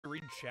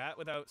read chat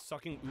without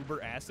sucking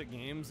uber ass at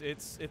games,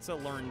 it's a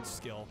learned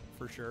skill,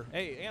 for sure.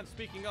 Hey, and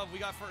speaking of, we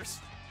got first.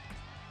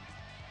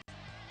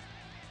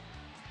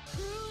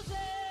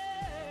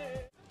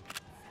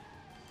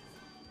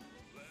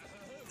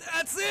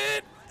 That's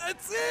it!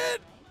 That's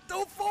it!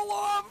 Don't fall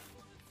off!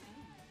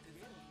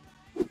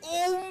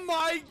 Oh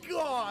my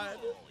god!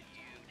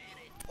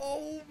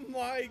 Oh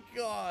my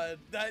god!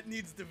 That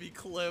needs to be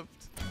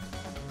clipped.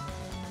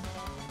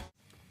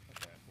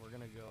 Okay, we're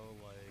gonna go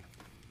like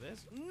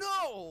this.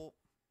 No!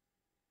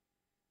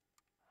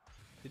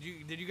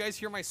 Did you guys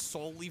hear my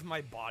soul leave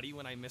my body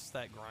when I missed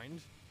that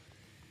grind?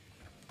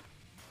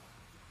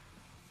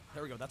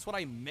 There we go. That's what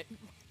I meant.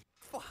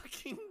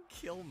 Fucking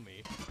kill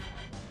me.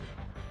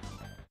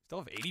 Still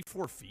have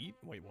 84 feet?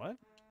 Wait, what?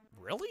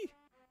 Really?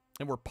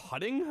 And we're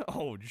putting?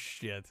 Oh,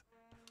 shit.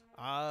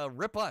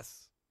 Rip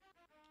us.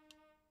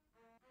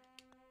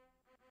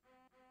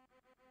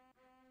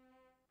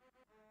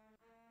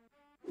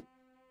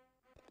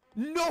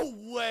 No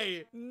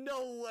way!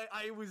 No way!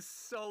 I was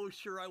so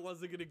sure I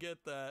wasn't gonna get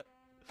that.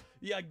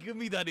 Yeah, give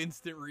me that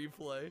instant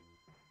replay.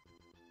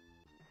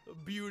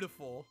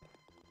 Beautiful.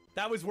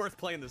 That was worth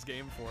playing this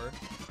game for.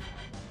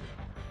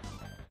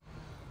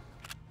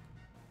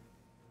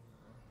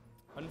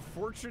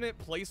 Unfortunate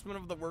placement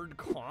of the word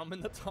calm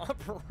in the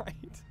top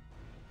right.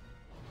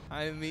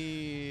 I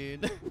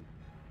mean...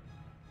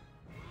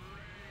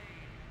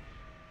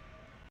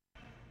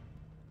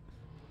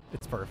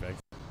 It's perfect.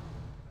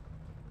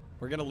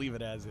 We're gonna leave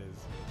it as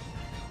is.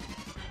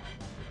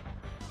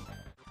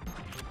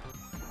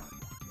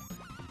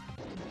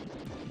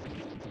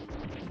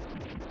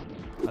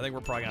 I think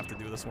we're probably gonna have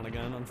to do this one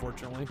again,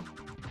 unfortunately.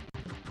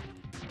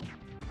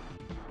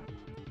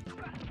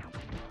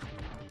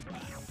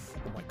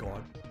 Oh my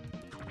god.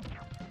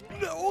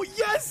 No,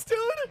 yes,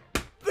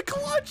 dude! The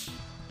clutch!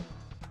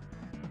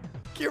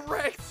 Get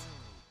wrecked!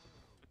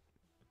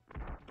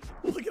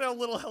 Look at how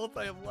little health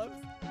I have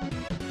left.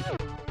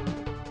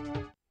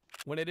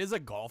 When it is a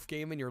golf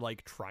game and you're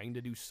like trying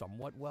to do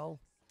somewhat well.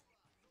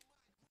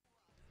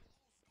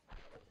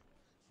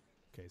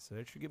 Okay, so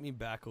that should get me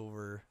back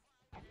over.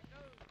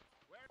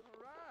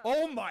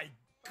 Oh my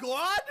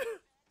god!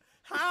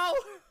 How?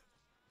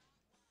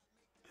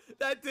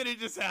 That didn't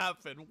just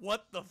happen.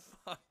 What the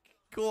fuck?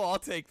 Cool, I'll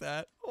take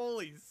that.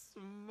 Holy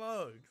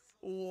smokes.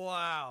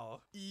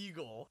 Wow.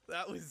 Eagle.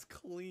 That was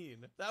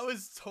clean. That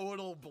was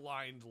total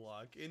blind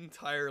luck.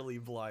 Entirely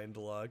blind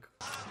luck.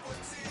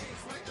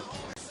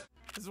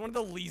 This is one of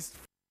the least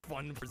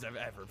fun games I've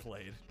ever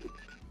played.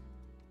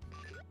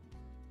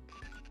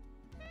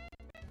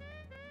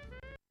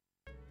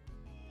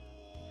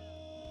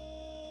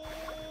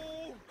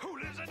 Who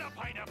lives in a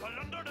pineapple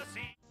under the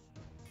sea?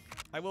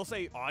 I will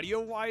say,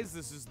 audio-wise,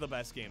 this is the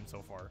best game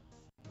so far.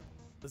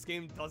 This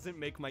game doesn't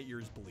make my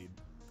ears bleed.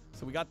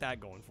 So we got that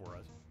going for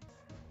us.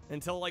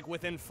 Until, like,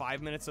 within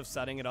 5 minutes of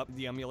setting it up,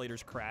 the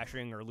emulator's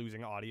crashing or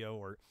losing audio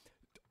or...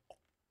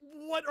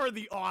 What are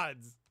the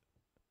odds?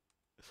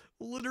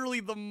 Literally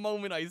the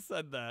moment I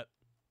said that.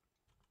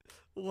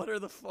 What are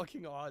the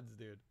fucking odds,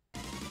 dude?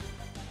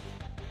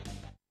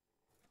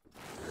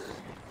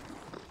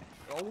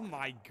 Oh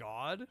my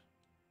god.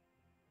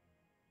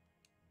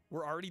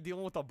 We're already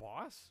dealing with a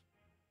boss?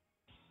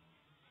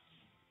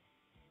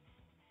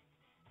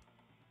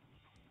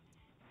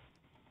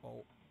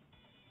 Oh.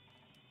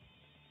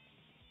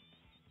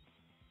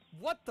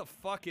 What the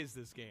fuck is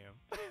this game?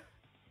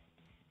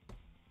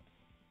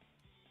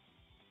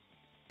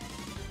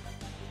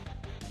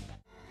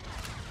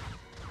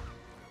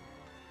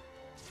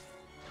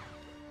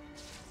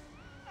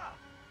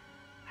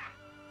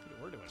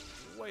 Dude, we're doing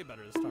way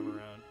better this time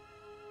around.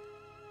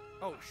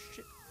 Oh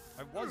shit.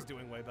 I was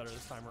doing way better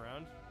this time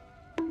around.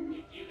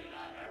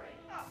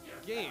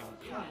 Game,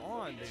 come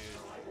on,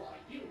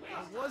 dude.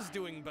 I was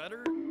doing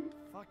better.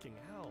 Fucking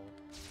hell.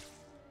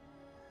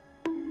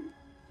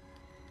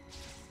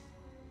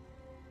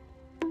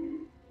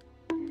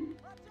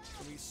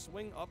 Can we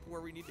swing up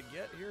where we need to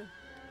get here?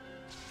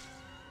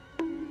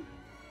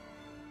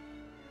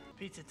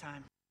 Pizza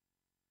time.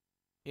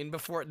 In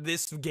before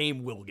this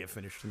game will get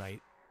finished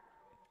tonight.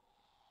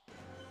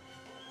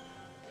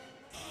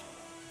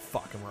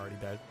 Fuck, I'm already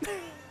dead.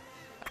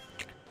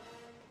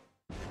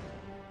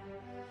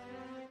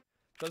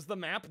 Does the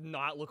map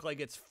not look like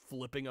it's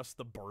flipping us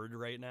the bird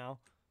right now?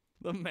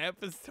 The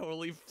map is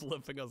totally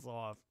flipping us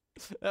off.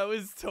 That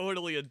was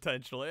totally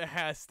intentional. It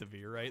has to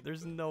be, right?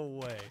 There's no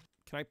way.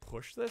 Can I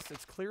push this?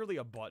 It's clearly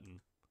a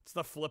button. It's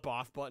the flip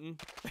off button.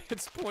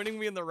 It's pointing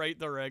me in the right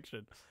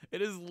direction.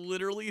 It is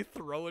literally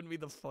throwing me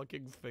the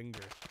fucking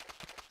finger.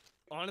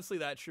 Honestly,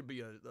 that should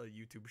be a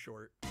YouTube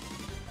short.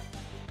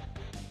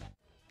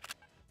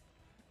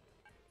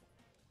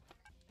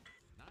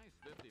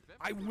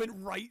 I went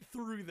right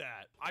through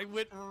that. I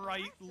went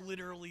right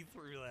literally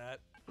through that.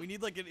 We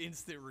need like an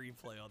instant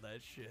replay on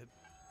that shit.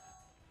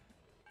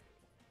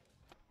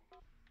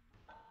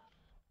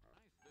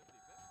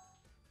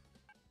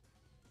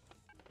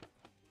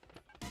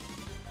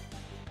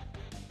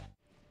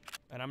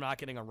 And I'm not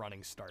getting a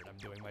running start. I'm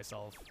doing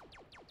myself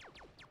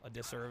a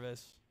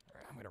disservice.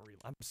 I'm gonna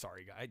reload. I'm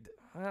sorry, guy.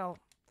 Well,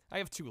 I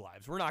have 2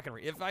 lives. We're not gonna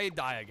if I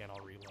die again,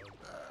 I'll reload.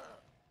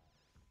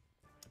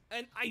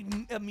 And I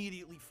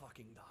immediately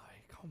fucking die.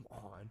 Come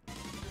on.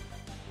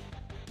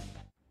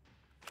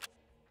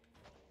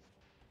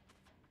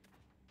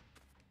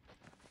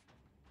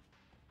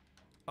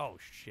 Oh,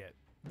 shit.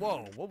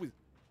 Whoa, what was...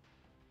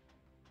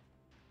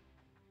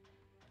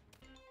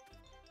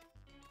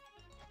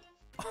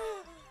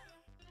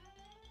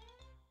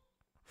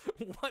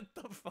 What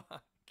the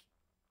fuck?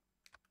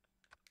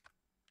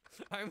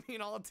 I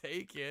mean, I'll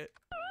take it.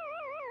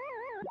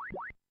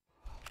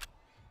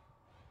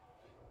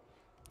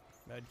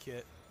 Med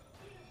kit.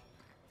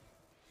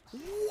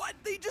 What?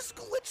 They just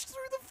glitched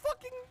through the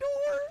fucking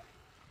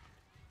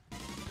door?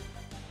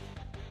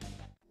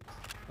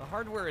 The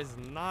hardware is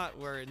not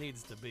where it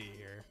needs to be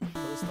here. For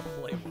this to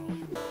play well.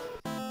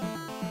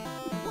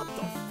 What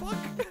the fuck?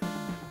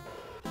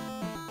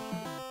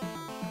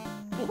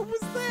 What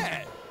was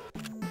that?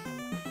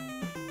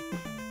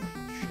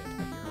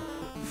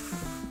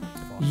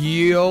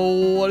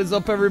 Yo, what is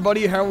up,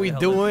 everybody? How are we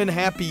doing?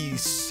 Happy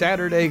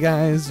Saturday,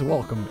 guys.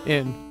 Welcome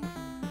in.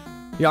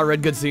 Yeah,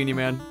 Red, good seeing you,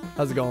 man.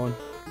 How's it going?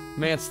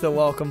 Man, still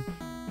welcome.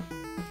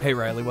 Hey,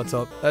 Riley, what's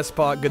up?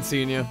 S-Spot, good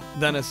seeing you.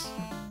 Dennis.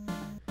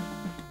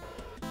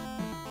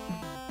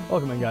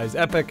 Welcome in, guys.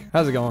 Epic,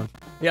 how's it going?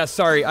 Yeah,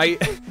 sorry,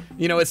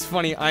 you know, it's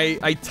funny.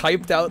 I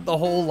typed out the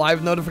whole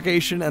live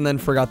notification and then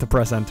forgot to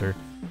press enter.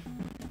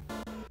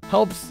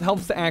 Helps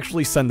to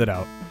actually send it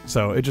out.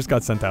 So, it just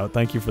got sent out.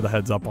 Thank you for the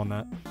heads up on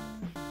that.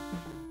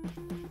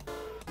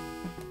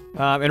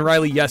 And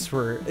Riley, yes,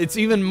 it's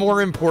even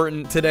more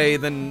important today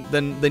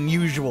than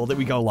usual that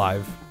we go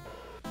live.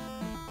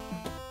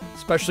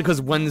 Especially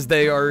because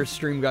Wednesday our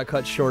stream got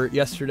cut short.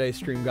 Yesterday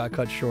stream got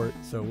cut short.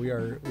 So we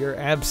are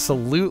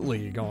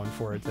absolutely going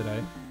for it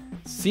today.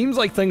 Seems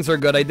like things are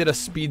good. I did a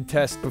speed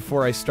test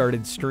before I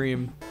started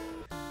stream.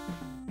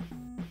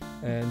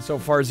 And so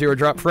far 0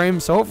 drop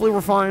frames, so hopefully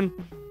we're fine.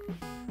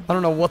 I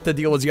don't know what the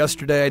deal was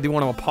yesterday. I do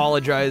want to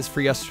apologize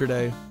for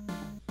yesterday.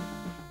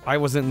 I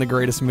wasn't in the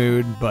greatest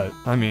mood, but,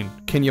 I mean,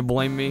 can you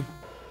blame me?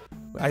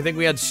 I think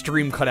we had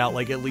stream cut out,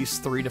 like, at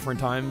least 3 different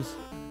times.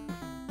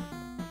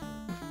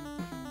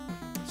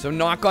 So,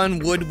 knock on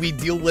wood, we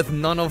deal with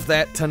none of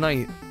that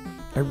tonight.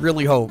 I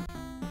really hope.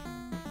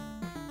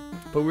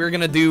 But we're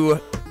gonna do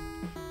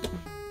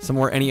some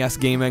more NES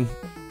gaming.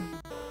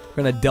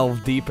 We're gonna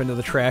delve deep into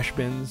the trash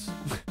bins.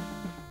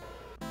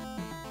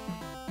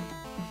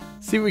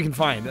 See what we can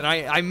find. And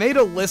I made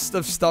a list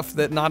of stuff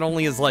that not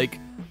only is, like,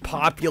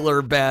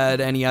 popular bad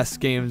NES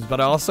games, but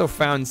I also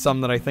found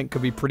some that I think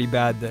could be pretty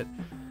bad that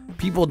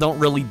people don't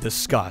really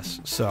discuss.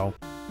 So,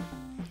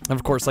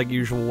 of course, like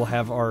usual, we'll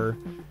have our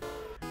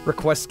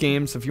request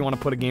games. If you want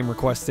to put a game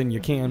request in, you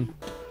can.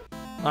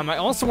 I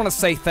also want to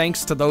say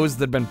thanks to those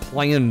that have been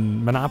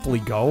playing Monopoly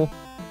Go.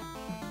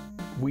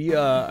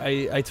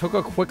 I took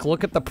a quick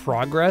look at the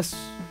progress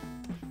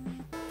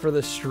for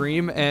the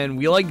stream, and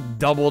we, like,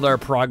 doubled our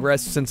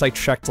progress since I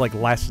checked, like,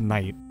 last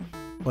night.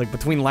 Like,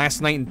 between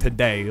last night and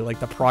today, like,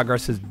 the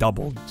progress has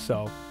doubled,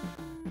 so...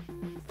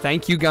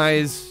 Thank you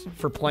guys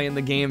for playing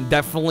the game.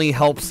 Definitely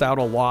helps out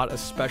a lot,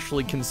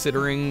 especially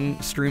considering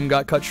stream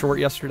got cut short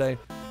yesterday.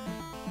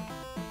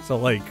 So,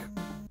 like,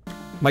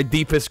 my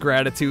deepest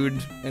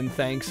gratitude and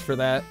thanks for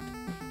that.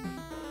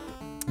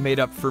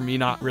 Made up for me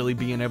not really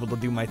being able to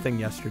do my thing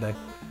yesterday.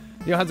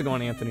 Yo, how's it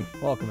going, Anthony?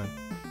 Welcome in.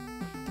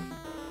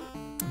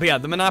 But yeah,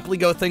 the Monopoly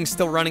Go thing's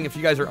still running. If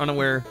you guys are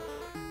unaware,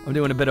 I'm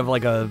doing a bit of,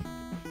 like, a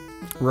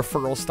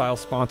referral style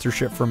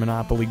sponsorship for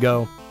Monopoly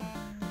Go.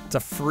 It's a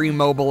free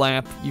mobile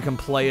app. You can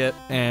play it,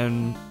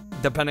 and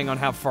depending on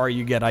how far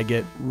you get, I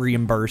get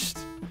reimbursed.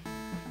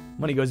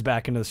 Money goes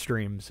back into the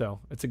stream, so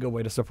it's a good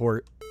way to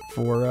support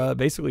for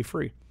basically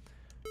free.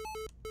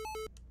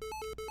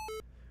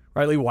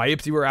 Riley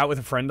Wipes, you were out with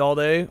a friend all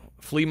day.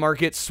 Flea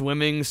market,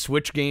 swimming,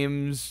 Switch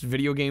games,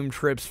 video game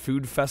trips,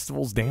 food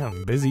festivals.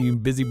 Damn,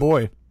 busy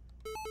boy.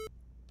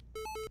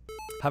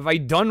 Have I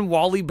done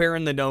Wally Bear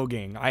in the No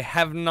Gang? I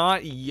have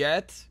not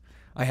yet.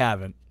 I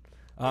haven't.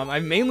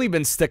 I've mainly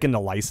been sticking to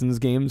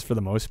licensed games for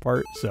the most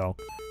part, so...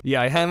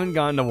 Yeah, I haven't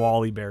gotten to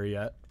Wally Bear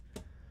yet.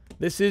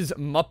 This is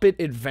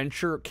Muppet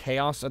Adventure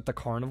Chaos at the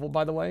Carnival,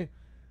 by the way.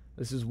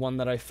 This is one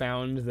that I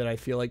found that I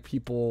feel like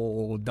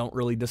people don't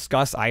really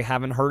discuss. I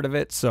haven't heard of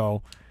it,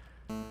 so...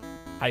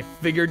 I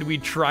figured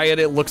we'd try it.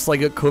 It looks like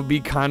it could be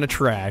kind of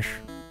trash.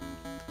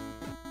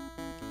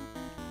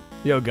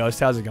 Yo, Ghost,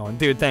 how's it going?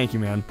 Dude, thank you,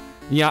 man.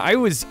 Yeah, I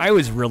was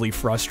really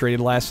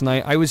frustrated last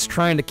night. I was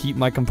trying to keep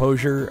my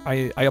composure.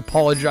 I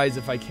apologize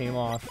if I came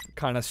off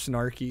kind of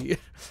snarky.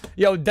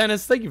 Yo,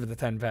 Dennis, thank you for the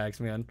 10 packs,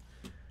 man.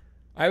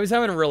 I was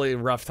having a really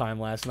rough time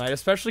last night,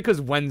 especially because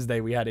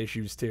Wednesday we had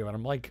issues too. And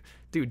I'm like,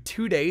 dude,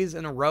 2 days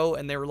in a row,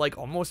 and they were like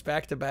almost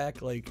back to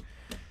back. Like,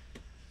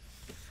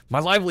 my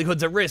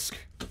livelihood's at risk.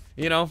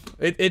 You know,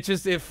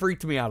 it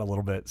freaked me out a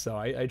little bit. So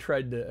I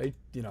tried to,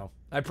 you know,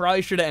 I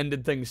probably should have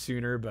ended things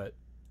sooner, but,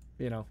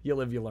 you know, you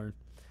live, you learn.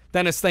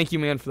 Dennis, thank you,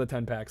 man, for the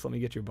 10 packs. Let me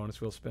get you a bonus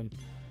wheel spin.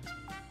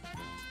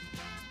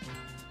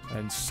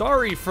 And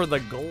sorry for the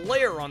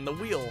glare on the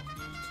wheel.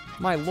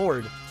 My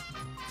lord.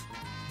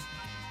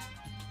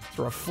 It's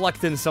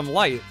reflecting some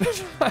light.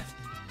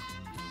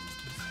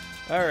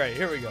 Alright,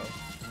 here we go.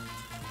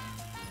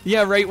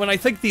 Yeah, right, when I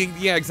think the...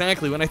 Yeah,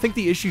 exactly. When I think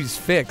the issue's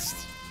fixed.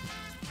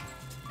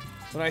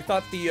 When I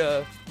thought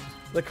the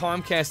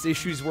Comcast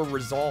issues were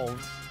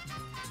resolved.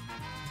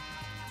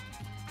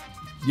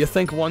 You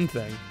think one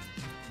thing.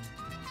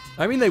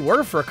 I mean, they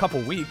were for a couple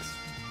weeks.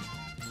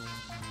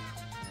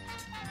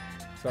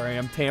 Sorry,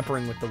 I'm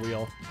tampering with the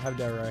wheel. How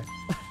dare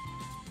I?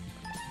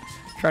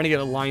 Trying to get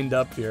it lined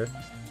up here.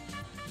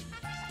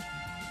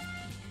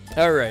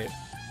 Alright.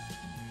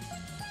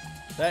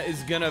 That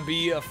is gonna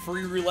be a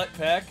free roulette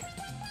pack.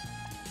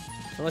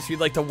 Unless you'd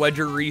like to wedge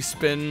or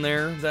respin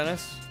there,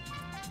 Dennis.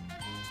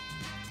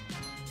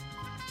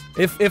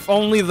 If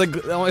only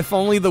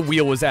the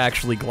wheel was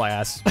actually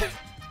glass.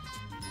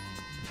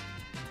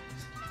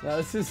 Now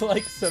this is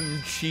like some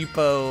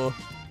cheapo...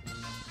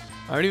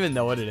 I don't even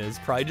know what it is.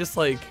 Probably just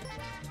like...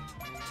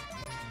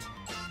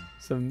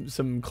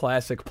 Some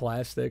classic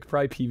plastic.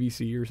 Probably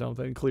PVC or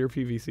something. Clear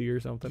PVC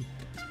or something.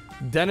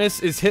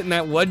 Dennis is hitting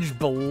that wedge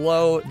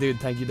below... Dude,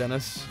 thank you,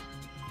 Dennis.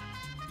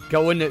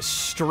 Going it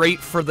straight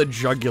for the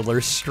jugular.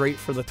 Straight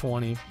for the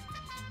 20.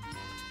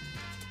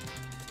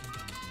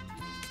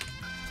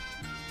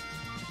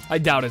 I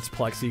doubt it's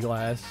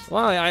plexiglass.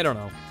 Well, I don't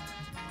know.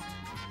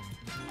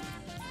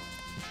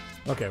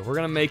 Okay, we're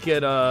gonna make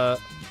it,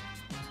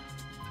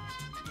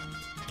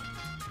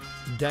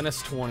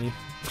 Dennis 20.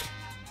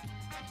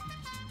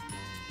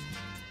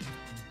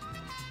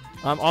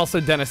 Also,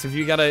 Dennis, if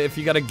you got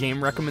a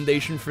game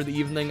recommendation for the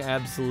evening,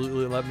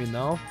 absolutely let me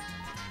know.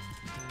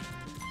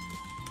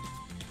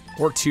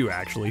 Or 2,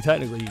 actually.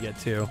 Technically, you get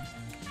 2.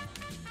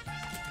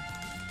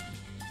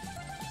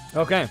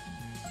 Okay.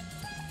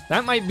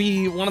 That might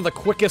be one of the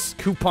quickest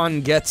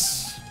coupon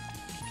gets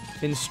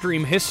in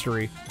stream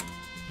history.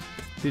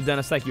 Dude,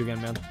 Dennis, thank you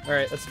again, man. All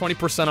right, that's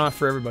 20% off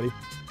for everybody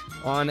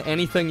on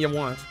anything you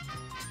want.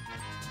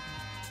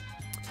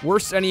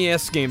 Worst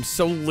NES game,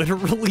 so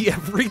literally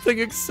everything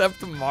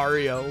except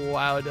Mario.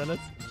 Wow, Dennis.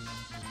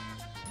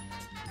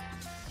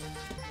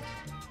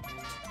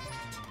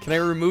 Can I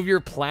remove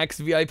your Plax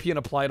VIP and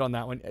apply it on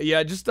that one?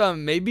 Yeah, just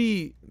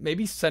maybe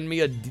send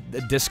me a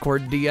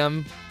Discord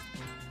DM,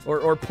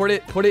 or put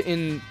it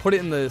in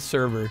the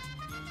server.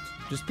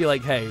 Just be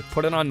like, hey,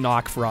 put it on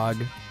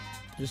Knockfrog.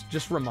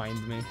 Just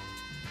remind me.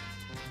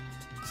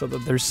 So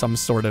that there's some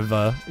sort of,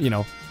 you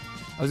know,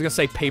 I was gonna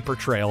say paper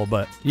trail,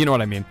 but you know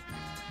what I mean.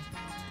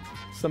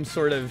 Some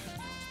sort of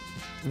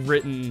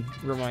written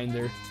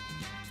reminder.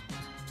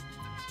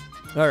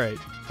 Alright.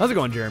 How's it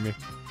going, Jeremy?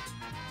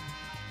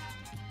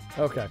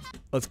 Okay.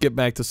 Let's get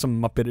back to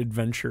some Muppet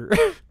adventure.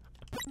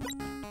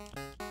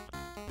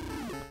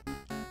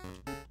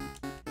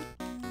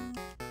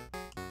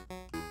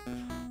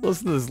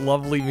 Listen to this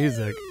lovely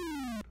music.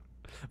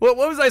 What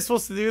was I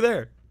supposed to do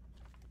there?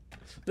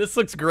 This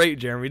looks great,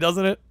 Jeremy,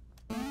 doesn't it?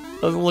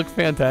 Doesn't it look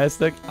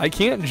fantastic? I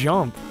can't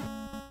jump.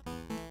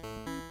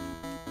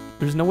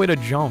 There's no way to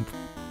jump.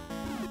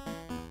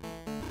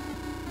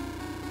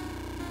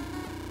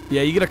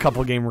 Yeah, you get a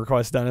couple game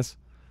requests, Dennis.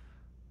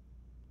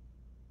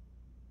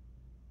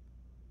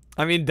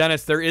 I mean,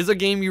 Dennis, there is a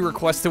game you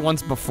requested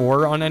once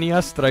before on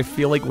NES that I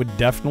feel like would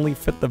definitely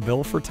fit the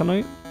bill for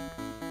tonight.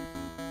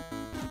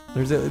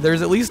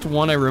 There's at least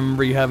one I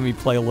remember you having me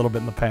play a little bit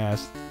in the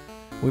past.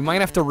 We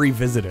might have to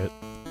revisit it.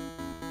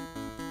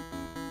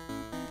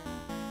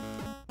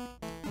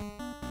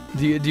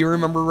 Do you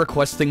remember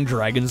requesting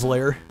Dragon's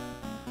Lair?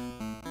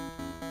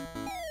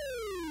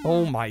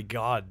 Oh my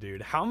god,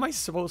 dude. How am I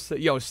supposed to...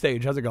 Yo,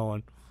 Stage, how's it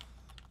going?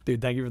 Dude,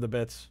 thank you for the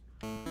bits.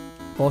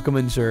 Welcome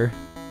in, sir.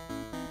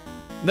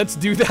 Let's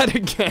do that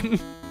again.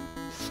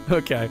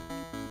 Okay.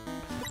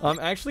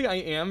 Actually, I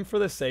am, for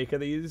the sake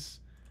of these,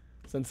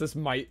 since this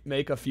might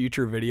make a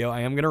future video,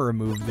 I am gonna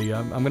remove the,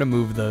 I'm gonna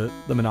move the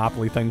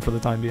Monopoly thing for the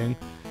time being.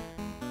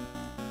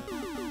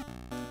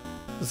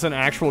 This is an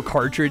actual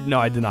cartridge? No,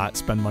 I did not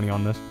spend money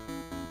on this.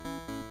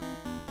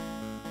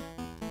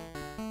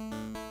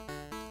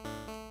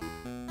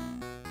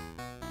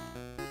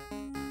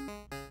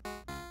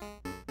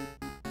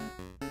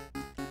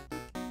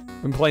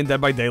 Been playing Dead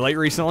by Daylight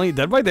recently.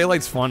 Dead by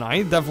Daylight's fun.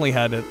 I definitely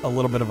had a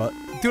little bit of a...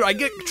 Dude, I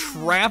get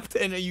trapped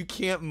and you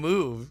can't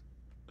move.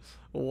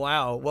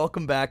 Wow.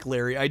 Welcome back,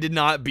 Larry. I did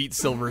not beat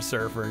Silver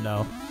Surfer,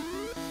 no.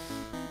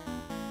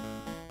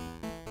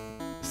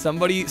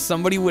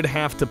 Somebody would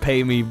have to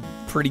pay me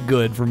pretty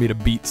good for me to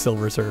beat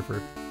Silver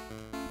Surfer.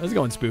 How's it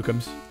going,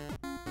 Spookums?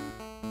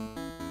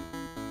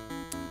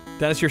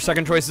 Dennis, your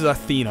second choice is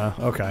Athena.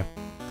 Okay.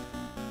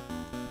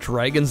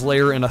 Dragon's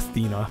Lair and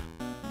Athena.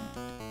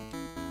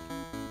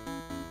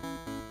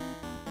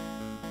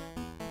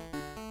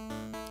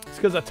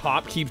 Because the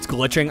top keeps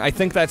glitching. I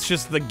think that's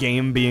just the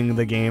game being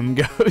the game,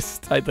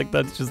 Ghost. I think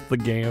that's just the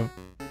game.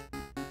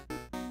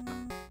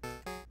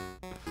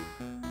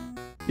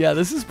 Yeah,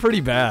 this is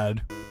pretty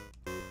bad.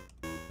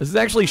 This is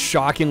actually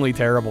shockingly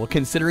terrible,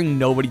 considering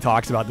nobody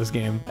talks about this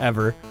game,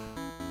 ever.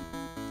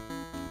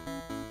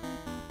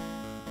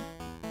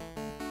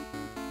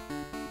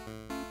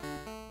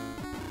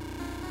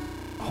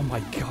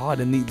 god,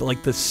 and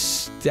the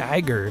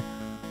stagger.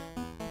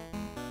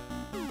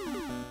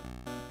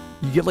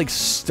 You get like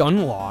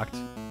stun locked.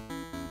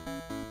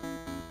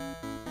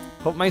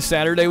 Hope my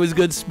Saturday was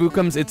good,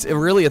 Spookums.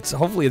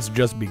 Hopefully it's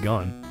just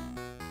begun.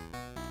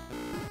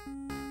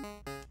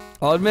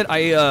 I'll admit,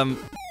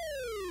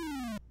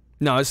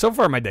 no, so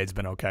far my day's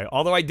been okay.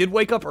 Although I did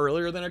wake up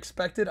earlier than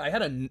expected. I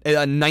had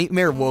a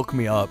nightmare woke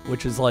me up,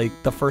 which is like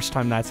the first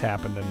time that's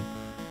happened in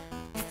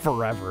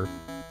forever.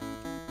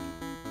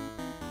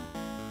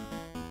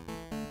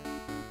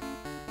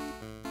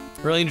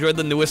 Really enjoyed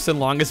the newest and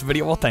longest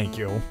video. Well, thank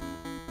you.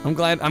 I'm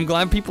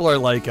glad people are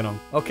liking them.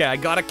 Okay, I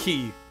got a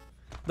key.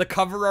 The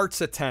cover art's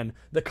a 10.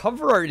 The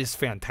cover art is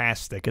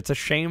fantastic. It's a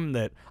shame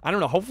that, I don't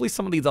know, hopefully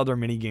some of these other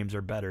mini games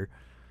are better.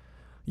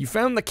 You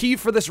found the key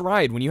for this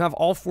ride. When you have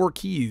all 4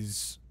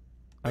 keys,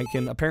 I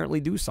can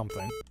apparently do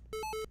something.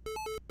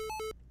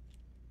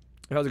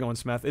 How's it going,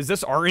 Smith? Is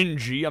this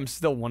RNG? I'm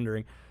still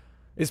wondering.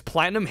 Is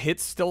Platinum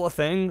Hits still a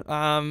thing?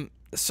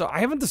 So I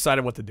haven't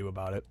decided what to do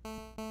about it.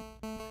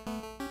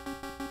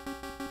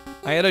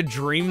 I had a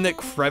dream that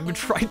Kreb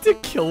tried to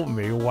kill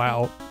me.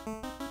 Wow.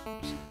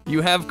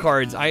 You have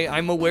cards.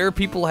 I'm aware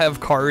people have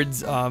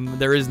cards.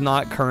 There is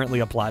not currently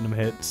a Platinum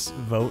Hits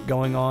vote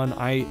going on.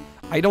 I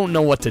don't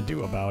know what to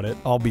do about it,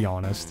 I'll be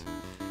honest.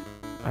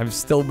 I've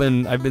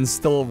been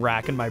still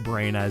racking my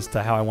brain as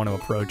to how I want to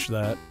approach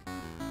that.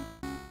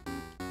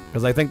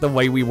 Because I think the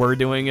way we were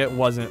doing it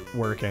wasn't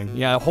working.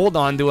 Yeah, hold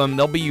on to them.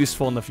 They'll be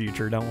useful in the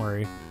future, don't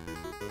worry.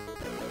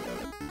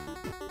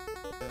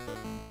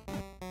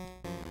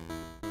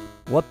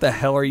 What the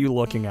hell are you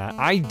looking at?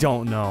 I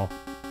don't know.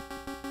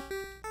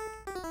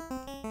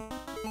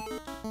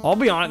 I'll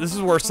be honest, this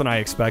is worse than I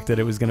expected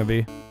it was gonna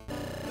be.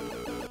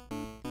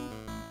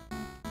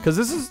 Because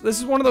this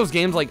is one of those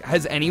games, like,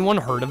 has anyone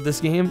heard of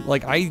this game?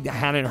 Like, I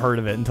hadn't heard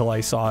of it until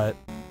I saw it.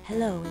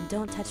 Hello, and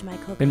don't touch my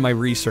coconut. In my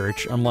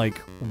research, I'm like,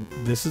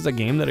 this is a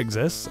game that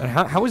exists? And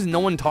how has no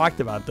one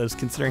talked about this,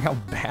 considering how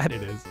bad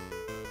it is?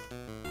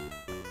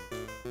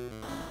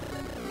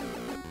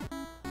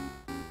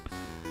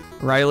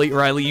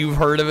 Riley, you've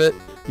heard of it?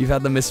 You've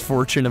had the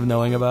misfortune of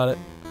knowing about it?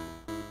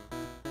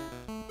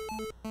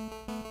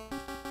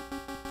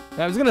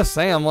 I was gonna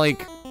say, I'm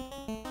like...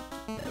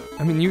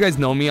 I mean, you guys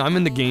know me. I'm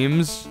into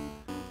games.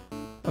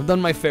 I've done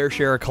my fair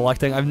share of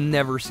collecting. I've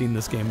never seen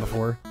this game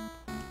before.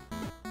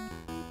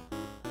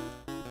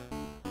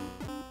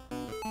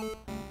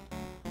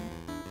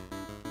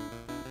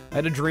 I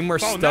had a dream where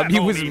Stubby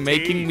was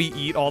making me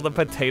eat all the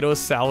potato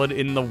salad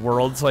in the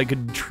world so I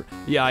could...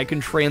 I can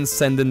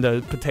transcend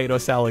into potato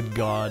salad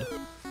god.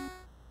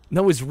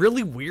 No, it was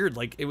really weird.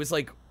 Like, it was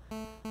like...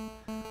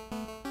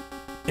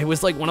 It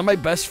was like one of my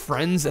best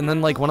friends and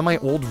then like one of my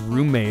old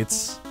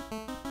roommates.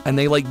 And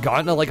they like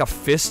got into like a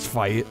fist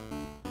fight.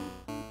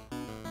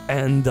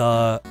 And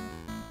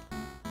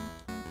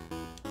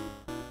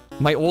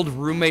my old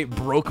roommate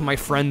broke my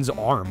friend's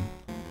arm.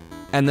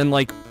 And then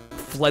like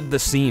fled the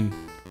scene.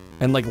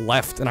 And like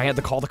left, and I had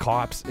to call the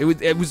cops. It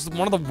was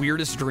one of the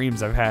weirdest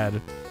dreams I've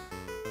had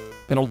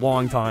in a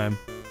long time.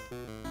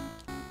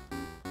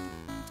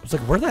 I was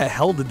like, where the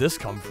hell did this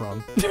come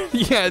from?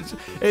 Yeah,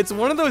 it's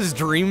one of those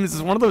dreams,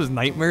 it's one of those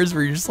nightmares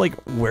where you're just like,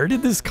 where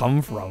did this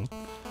come from?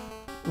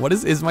 What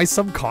is my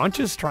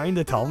subconscious trying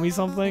to tell me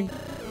something?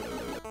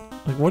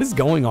 Like, what is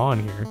going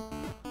on here?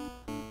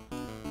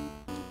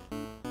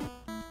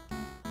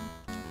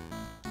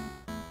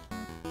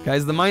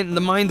 Guys, the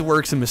mind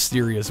works in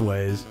mysterious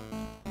ways.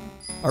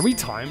 Are we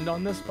timed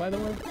on this, by the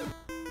way?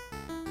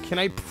 Can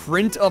I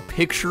print a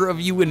picture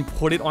of you and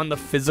put it on the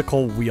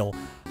physical wheel?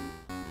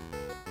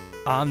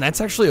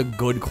 That's actually a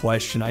good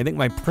question. I think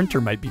my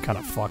printer might be kind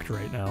of fucked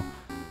right now.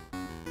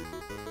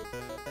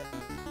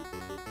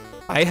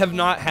 I have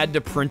not had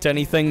to print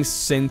anything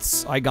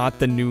since I got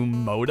the new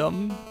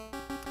modem.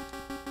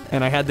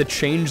 And I had to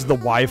change the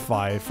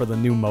Wi-Fi for the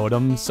new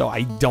modem, so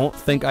I don't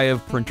think I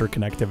have printer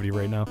connectivity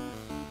right now.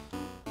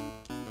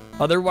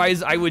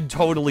 Otherwise, I would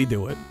totally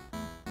do it.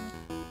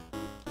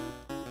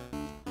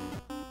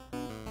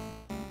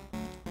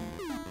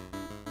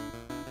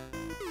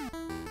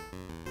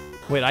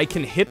 Wait, I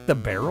can hit the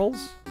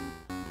barrels?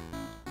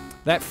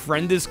 That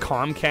friend is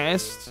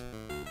Comcast?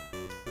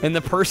 And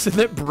the person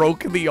that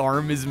broke the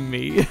arm is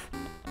me?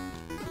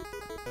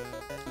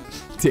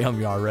 Damn,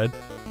 Yared.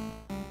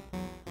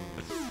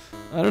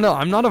 I don't know,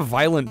 I'm not a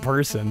violent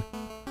person.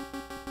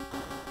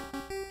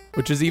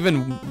 Which is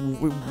even...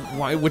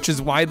 Which is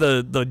why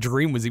the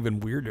dream was even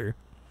weirder.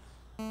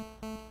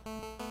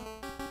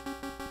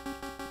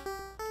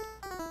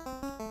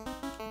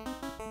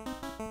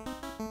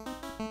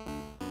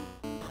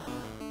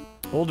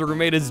 Older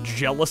roommate is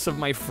jealous of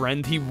my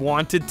friend. He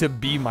wanted to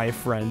be my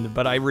friend,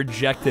 but I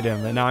rejected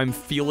him, and now I'm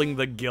feeling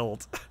the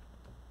guilt.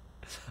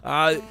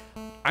 I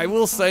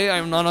will say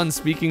I'm not on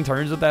speaking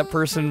terms with that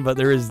person, but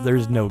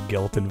there's no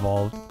guilt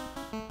involved.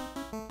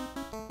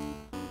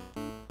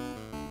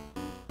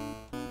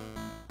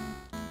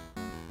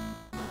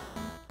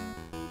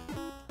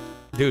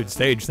 Dude,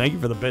 Stage, thank you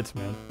for the bits,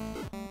 man.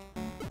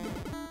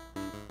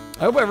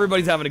 I hope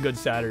everybody's having a good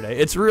Saturday.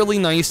 It's really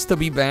nice to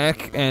be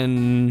back,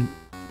 and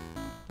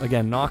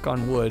again, knock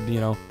on wood, you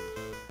know,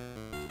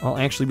 I'll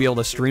actually be able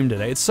to stream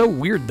today. It's so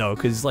weird though,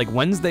 because like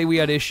Wednesday we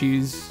had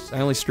issues.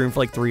 I only streamed for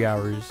like 3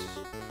 hours.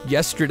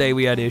 Yesterday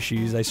we had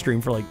issues. I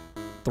streamed for like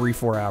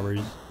 3-4 hours.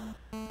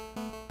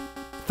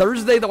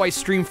 Thursday though I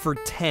streamed for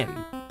 10,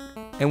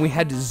 and we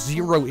had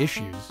 0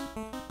 issues.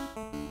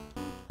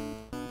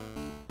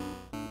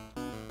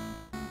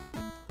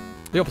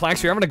 Yo,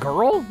 Plax, you're having a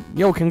girl?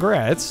 Yo,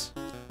 congrats.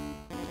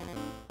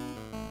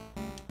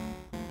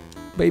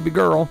 Baby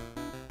girl.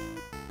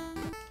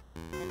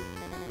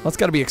 That's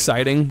gotta be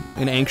exciting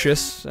and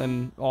anxious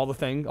and all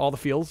the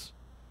feels.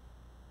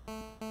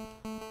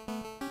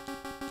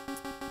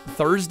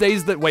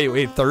 Thursday's that,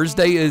 wait,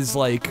 Thursday is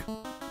like...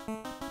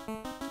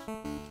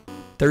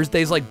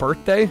 Thursday's like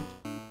birthday?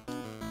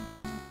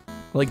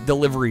 Like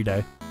delivery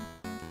day.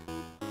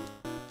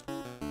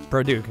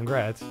 Bro, dude,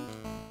 congrats.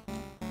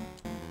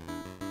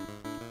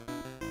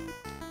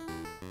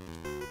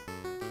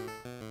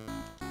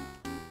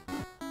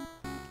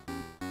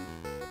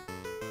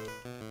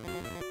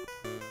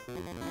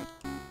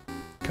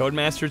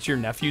 Codemaster, it's your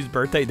nephew's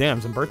birthday? Damn,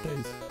 some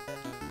birthdays.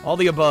 All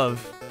the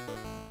above.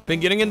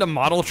 Been getting into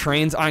model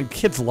trains.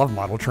 Kids love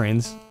model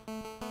trains.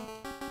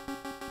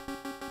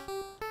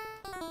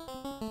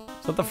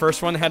 Is that the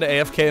first one that had to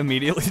AFK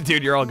immediately?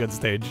 Dude, you're all good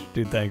stage.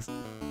 Dude, thanks.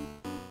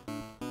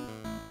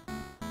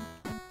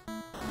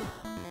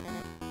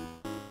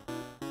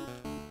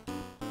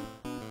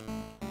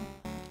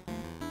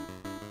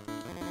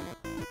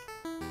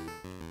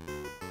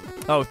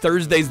 Oh,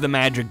 Thursday's the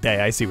magic day.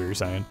 I see what you're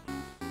saying.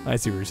 I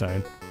see what you're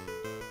saying.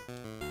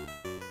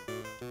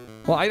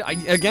 Well,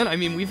 again, I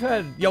mean, we've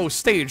had... Yo,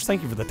 Stage,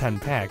 thank you for the 10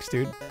 packs,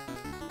 dude.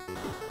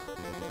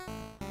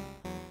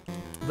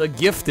 The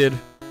Gifted.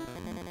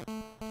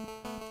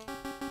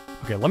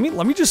 Okay, let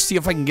me just see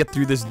if I can get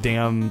through this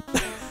damn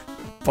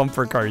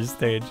bumper cars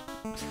stage.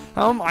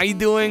 How am I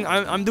doing?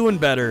 I'm doing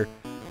better.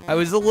 I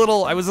was a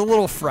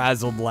little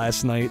frazzled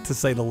last night, to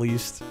say the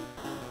least.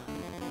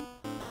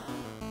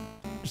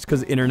 Just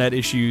because internet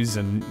issues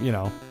and, you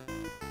know...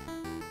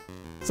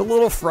 It's a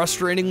little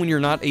frustrating when you're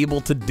not able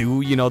to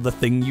do, you know, the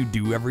thing you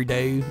do every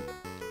day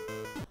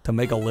to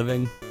make a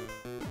living.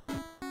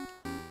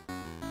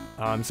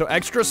 So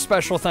extra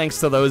special thanks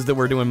to those that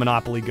were doing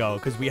Monopoly Go,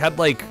 because we had,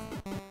 like,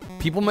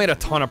 people made a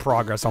ton of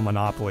progress on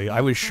Monopoly.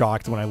 I was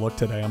shocked when I looked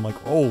today. I'm like,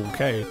 oh,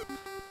 okay.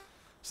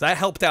 So that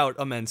helped out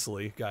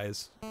immensely,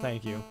 guys.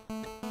 Thank you.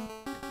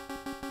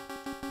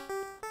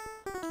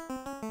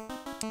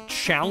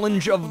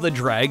 Challenge of the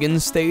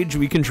Dragon stage,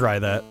 we can try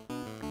that.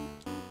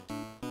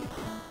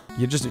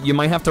 You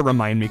might have to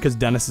remind me, because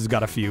Dennis has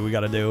got a few we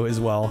gotta do as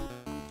well.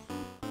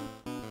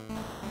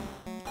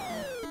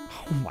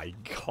 Oh my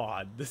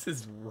god, this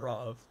is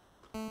rough.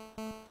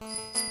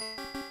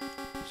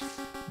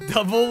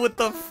 Double with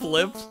the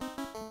flips?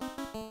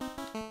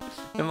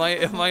 Am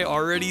I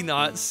already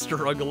not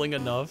struggling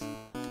enough?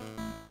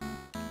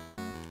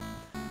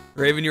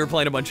 Raven, you were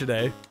playing a bunch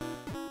today.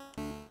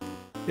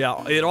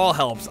 Yeah, it all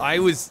helps. I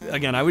was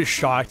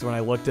shocked when I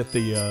looked at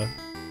the,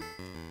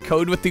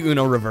 Code with the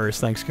Uno reverse.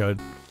 Thanks, Code.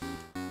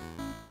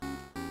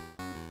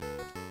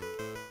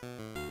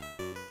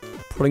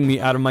 Putting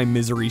me out of my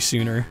misery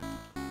sooner.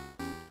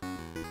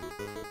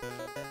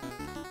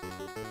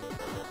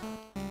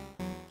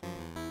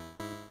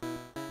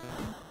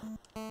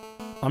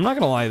 I'm not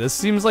gonna lie, this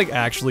seems like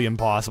actually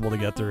impossible to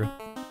get through.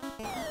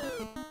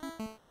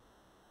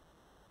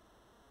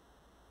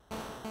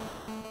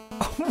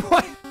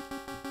 What?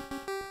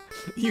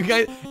 You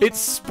guys, it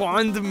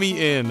spawned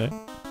me in.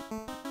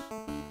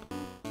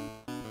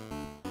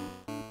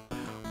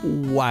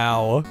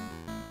 Wow.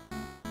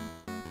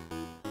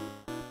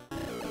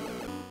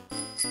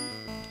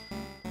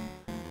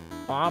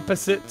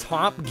 Opposite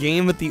top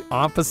game at the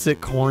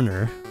opposite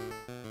corner.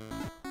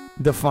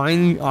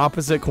 Define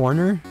opposite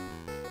corner?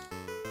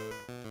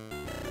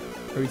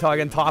 Are we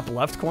talking top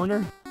left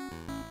corner?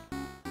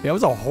 Yeah, it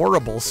was a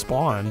horrible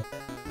spawn.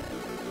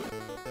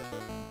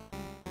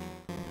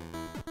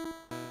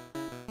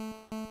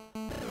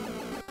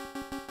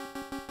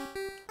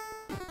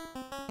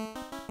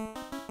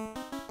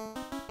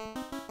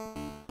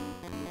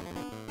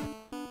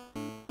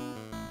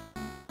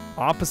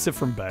 Opposite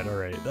from bed,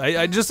 alright.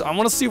 I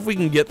want to see if we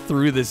can get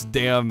through this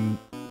damn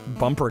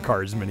bumper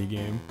cars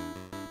minigame.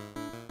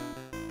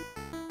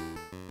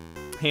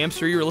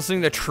 Hamster, you were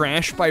listening to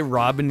Trash by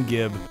Robin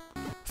Gibb.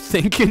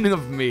 Thinking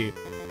of me.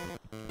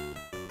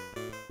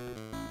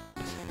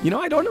 You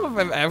know, I don't know if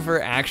I've ever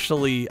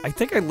actually... I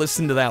think I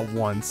listened to that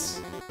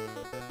once.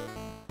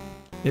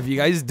 If you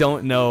guys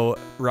don't know,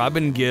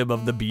 Robin Gibb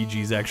of the Bee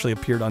Gees actually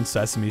appeared on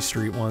Sesame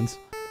Street once.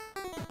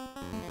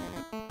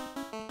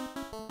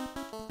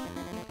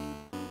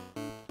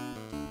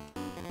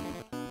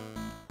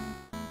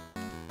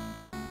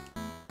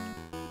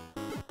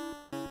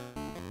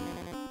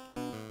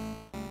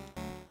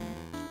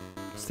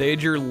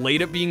 Stage, you're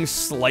late at being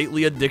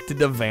slightly addicted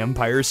to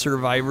Vampire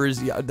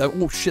Survivors. Yeah,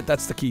 oh shit,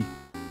 that's the key.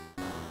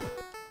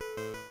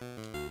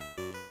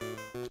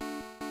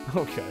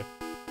 Okay.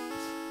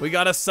 We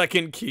got a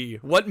second key.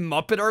 What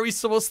Muppet are we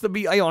supposed to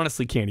be? I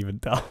honestly can't even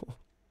tell.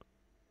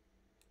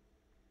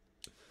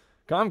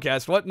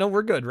 Comcast, what? No,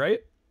 we're good,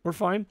 right? We're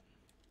fine.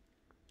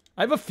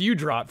 I have a few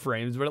drop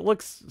frames, but it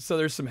looks so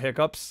there's some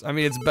hiccups. I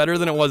mean, it's better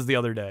than it was the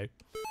other day.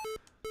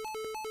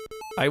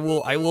 I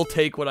will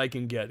take what I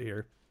can get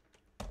here.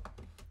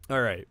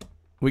 All right.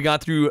 We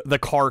got through the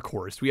car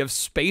course. We have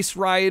Space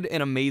Ride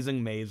and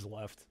Amazing Maze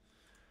left.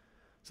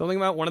 Something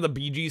about one of the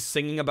Bee Gees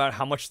singing about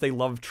how much they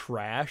love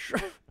trash.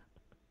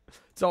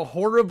 It's a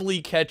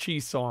horribly catchy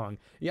song.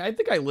 Yeah, I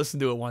think I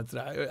listened to it once.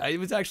 It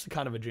was actually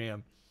kind of a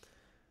jam.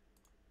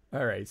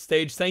 All right,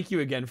 Stage, thank you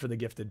again for the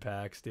gifted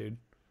packs, dude.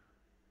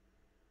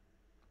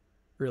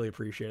 Really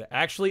appreciate it.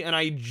 Actually, and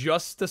I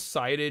just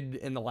decided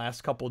in the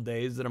last couple of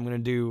days that I'm going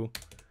to do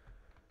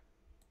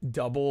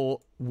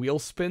double wheel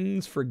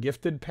spins for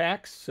gifted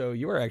packs. So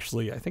you are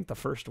actually, I think, the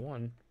first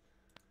one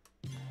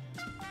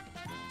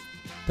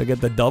to get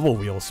the double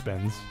wheel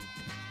spins.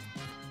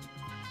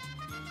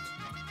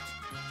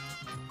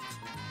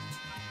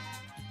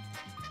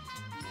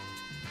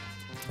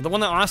 The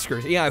one that Oscar,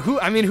 yeah, who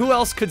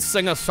else could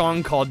sing a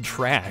song called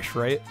Trash,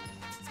 right?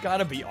 It's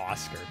gotta be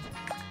Oscar.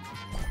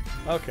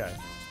 Okay.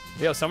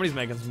 Yo, somebody's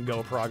making some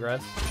go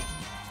progress.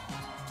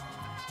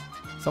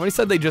 Somebody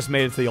said they just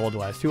made it to the Old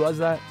West. Who was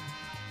that?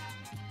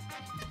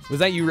 Was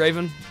that you,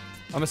 Raven?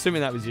 I'm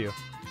assuming that was you.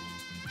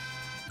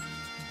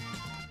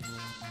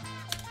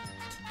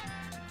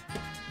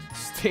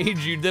 Stage,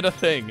 you did a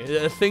thing.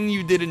 A thing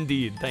you did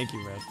indeed. Thank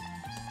you, man.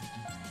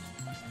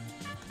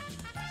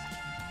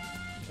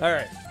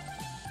 Alright.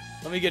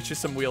 Let me get you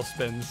some wheel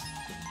spins.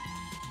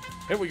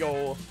 Here we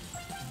go.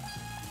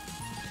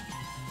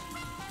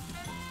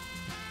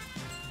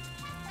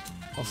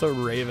 Also,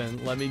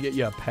 Raven, let me get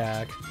you a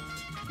pack.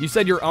 You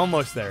said you're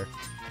almost there.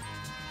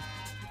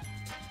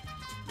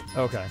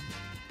 Okay.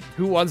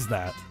 Who was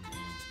that?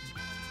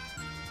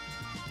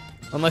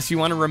 Unless you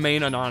want to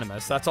remain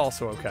anonymous. That's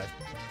also okay.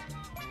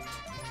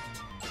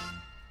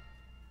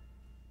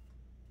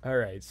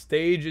 Alright,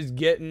 Stage is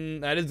getting...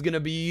 That is going to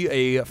be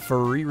a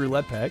free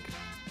roulette pack.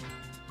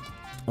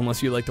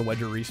 Unless you like the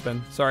wedge or respin.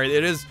 Sorry,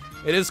 it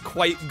is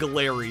quite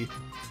glary.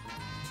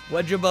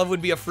 Wedge above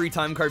would be a free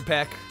time card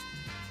pack.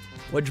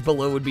 Wedge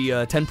below would be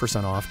a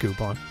 10% off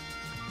coupon.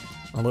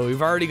 Although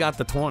we've already got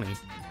the 20.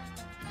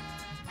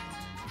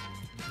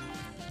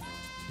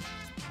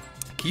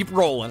 Keep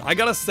rolling. I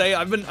gotta say,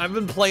 I've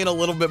been playing a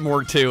little bit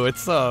more too.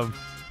 It's you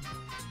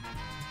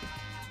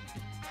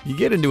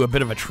get into a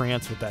bit of a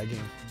trance with that game.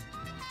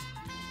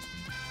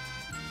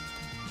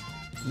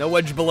 No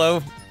wedge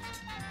below.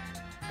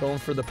 Going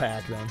for the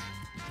pack then.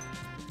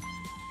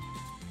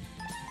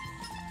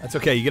 That's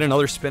okay, you get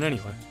another spin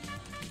anyway.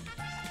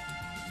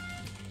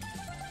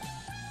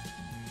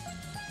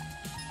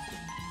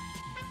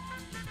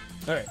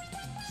 Alright,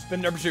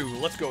 spin number 2,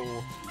 let's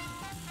go.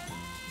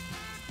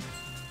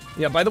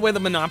 Yeah, by the way, the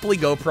Monopoly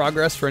Go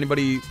progress, for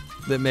anybody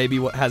that maybe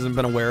hasn't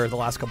been aware of the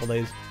last couple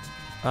days,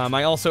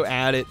 I also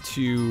add it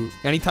to,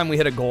 anytime we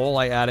hit a goal,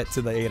 I add it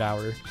to the 8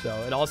 hour, so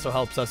it also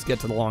helps us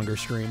get to the longer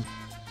stream.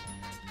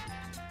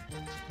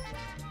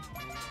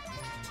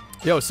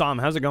 Yo, Sam,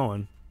 how's it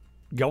going?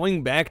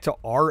 Going back to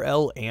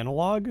RL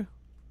Analog?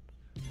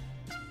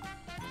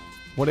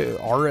 What is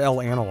RL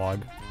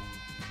Analog?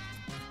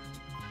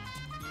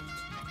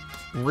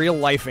 Real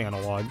life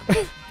analog.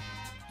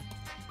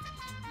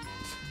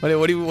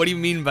 What do you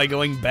mean by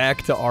going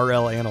back to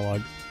RL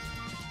Analog?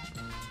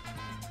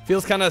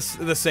 Feels kind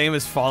of the same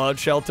as Fallout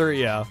Shelter,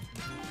 yeah.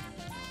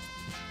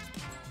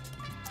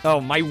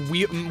 Oh, my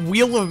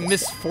wheel of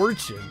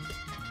misfortune.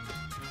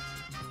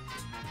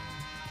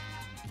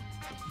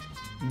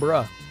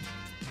 Bruh.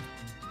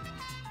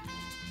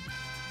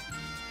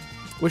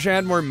 Wish I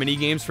had more mini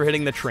games for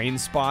hitting the train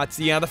spots.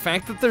 Yeah, the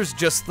fact that there's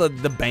just the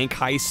bank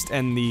heist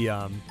and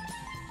the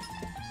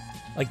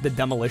like the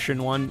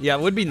demolition one. Yeah,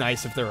 it would be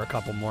nice if there were a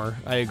couple more.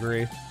 I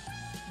agree.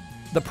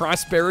 The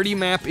prosperity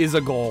map is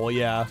a goal,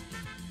 yeah.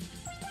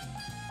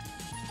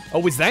 Oh,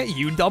 was that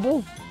you,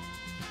 Double?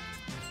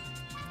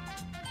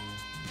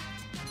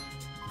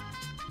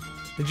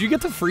 Did you get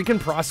to freaking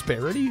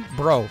prosperity?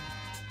 Bro.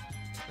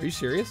 Are you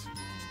serious?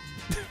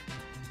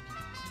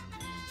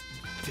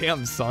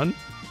 Damn, son.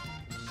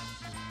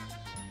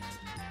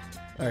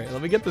 Alright,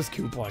 let me get this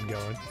coupon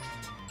going.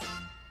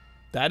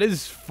 That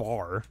is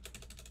far.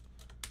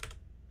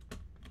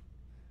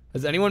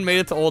 Has anyone made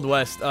it to Old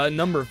West? A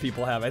number of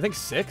people have. I think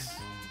 6.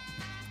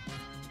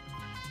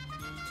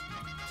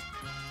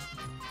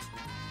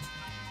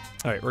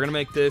 Alright, we're gonna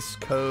make this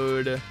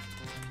code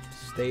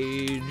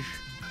Stage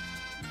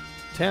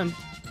 10.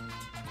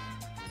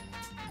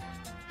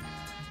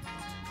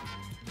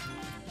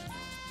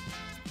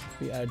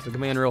 We add to the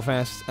command real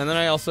fast. And then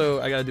I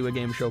gotta do a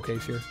game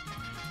showcase here.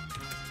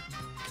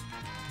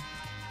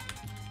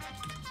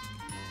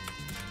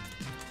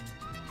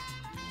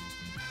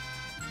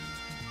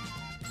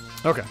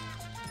 Okay.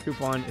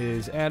 Coupon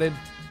is added.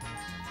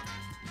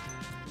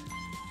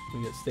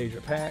 We get Stage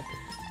a pack.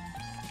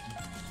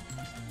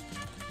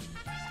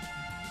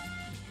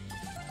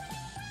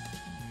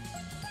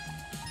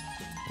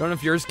 Don't know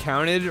if yours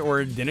counted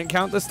or didn't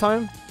count this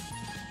time.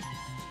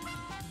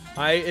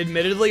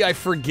 Admittedly, I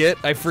forget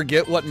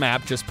what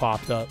map just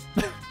popped up.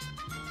 I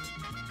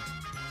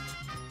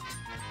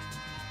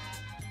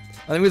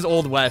think it was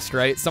Old West,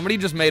 right? Somebody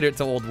just made it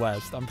to Old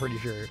West, I'm pretty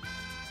sure.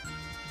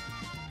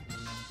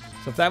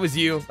 So if that was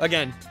you,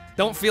 again,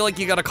 don't feel like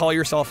you gotta call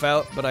yourself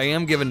out, but I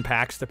am giving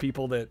packs to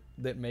people that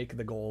make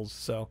the goals,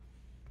 so.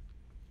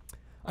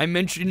 I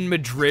mentioned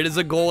Madrid as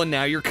a goal and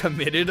now you're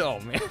committed? Oh,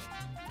 man.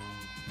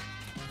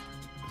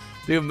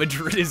 Dude,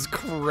 Madrid is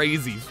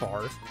crazy far.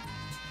 Alright.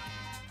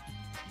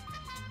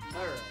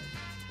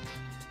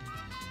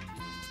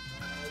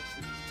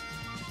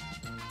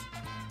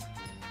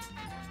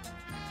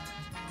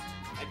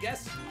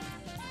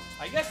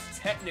 I guess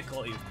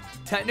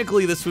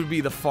technically this would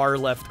be the far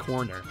left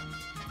corner.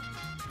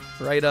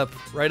 Right up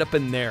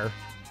in there.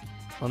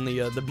 On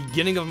the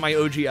beginning of my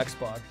OG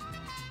Xbox.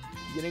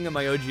 Beginning of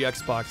my OG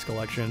Xbox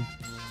collection.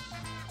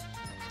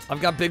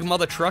 I've got Big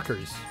Mother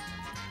Truckers.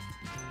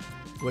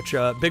 Which,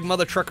 Big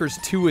Mother Truckers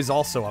 2 is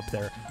also up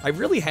there. I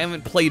really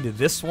haven't played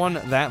this one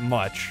that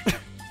much.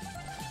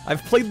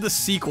 I've played the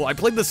sequel. I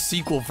played the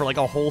sequel for like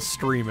a whole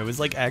stream. It was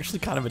like actually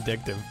kind of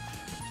addictive.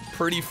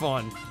 Pretty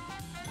fun.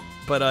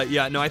 But,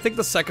 yeah, no, I think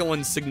the second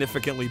one's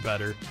significantly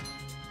better.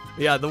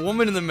 Yeah, the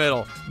woman in the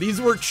middle. These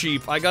were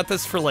cheap. I got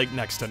this for like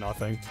next to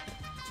nothing.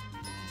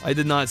 I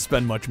did not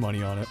spend much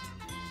money on it.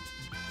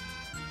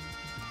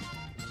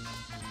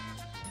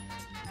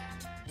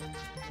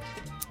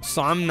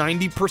 Some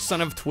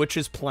 90% of Twitch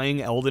is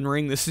playing Elden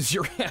Ring. This is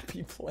your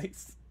happy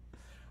place.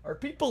 Are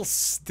people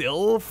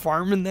still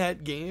farming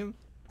that game?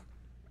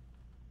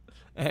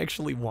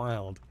 Actually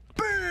wild.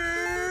 Big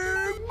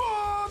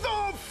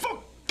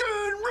motherfucking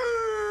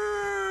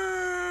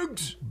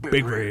rigs!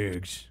 Big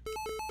rigs.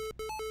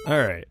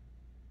 Alright.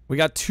 We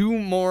got two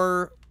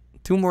more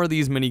of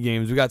these mini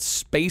games. We got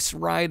Space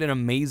Ride and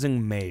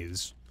Amazing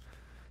Maze.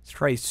 Let's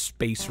try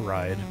Space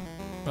Ride.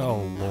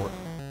 Oh lord.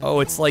 Oh,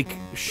 it's like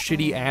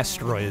shitty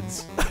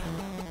asteroids.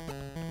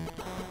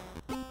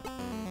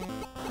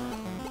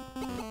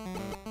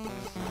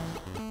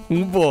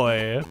 Oh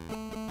boy.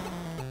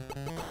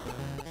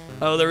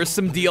 Oh, there was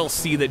some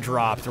DLC that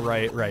dropped,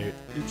 right. You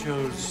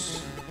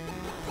chose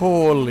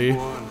poorly.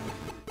 one.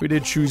 We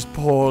did choose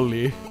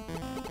poorly.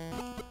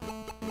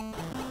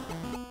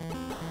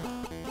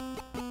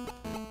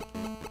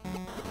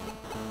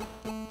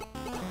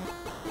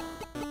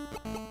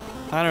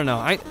 I don't know.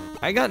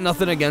 I got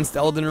nothing against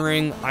Elden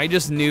Ring. I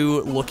just knew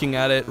looking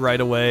at it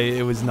right away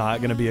it was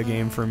not gonna be a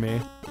game for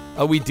me.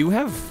 Oh, we do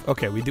have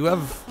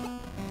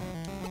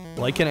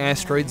like in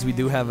Asteroids, we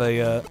do have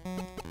a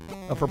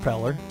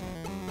propeller,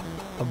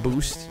 a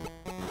boost.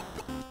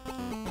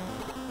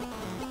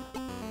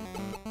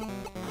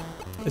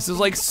 This is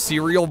like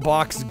Cereal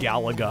Box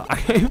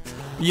Galaga.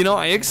 You know,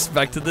 I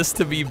expected this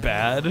to be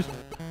bad.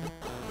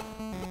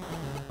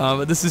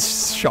 But this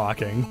is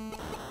shocking.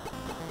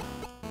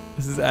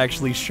 This is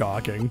actually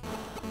shocking.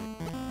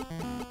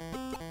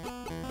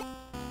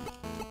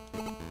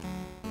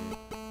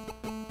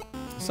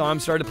 So I'm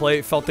starting to play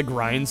it, felt the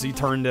grind, so he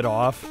turned it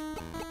off.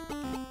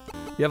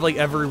 You have like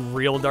every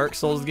real Dark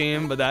Souls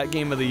game, but that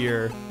game of the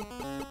year.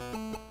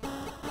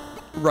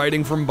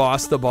 Writing from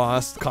boss to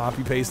boss,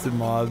 copy-pasted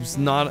mobs,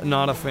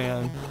 not a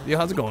fan. Yeah,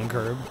 how's it going,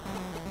 Curb?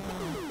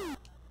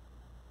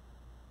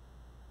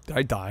 Did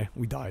I die?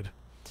 We died.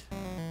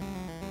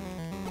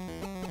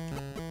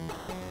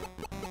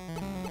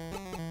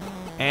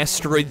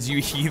 Asteroids,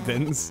 you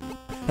heathens.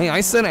 Hey,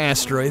 I said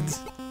asteroids.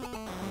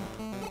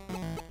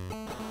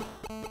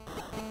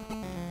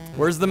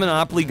 Where's the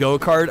Monopoly Go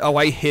card? Oh,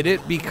 I hit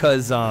it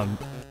because,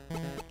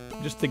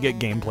 just to get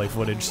gameplay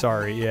footage,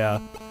 sorry, yeah.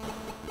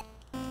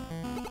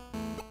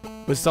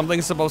 Was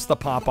something supposed to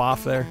pop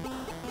off there?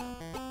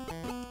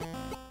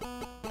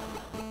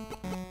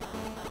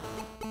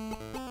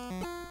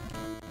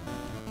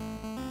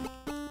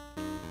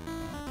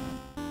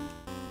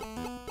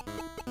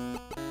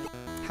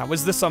 How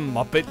is this a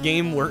Muppet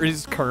game? Where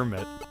is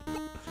Kermit?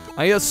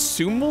 I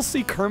assume we'll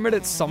see Kermit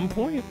at some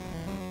point?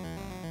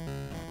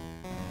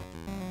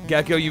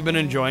 Gecko, you've been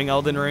enjoying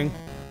Elden Ring?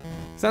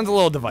 Sounds a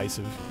little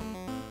divisive.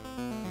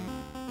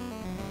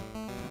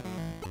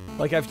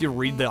 Like I have to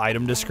read the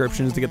item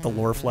descriptions to get the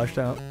lore fleshed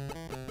out.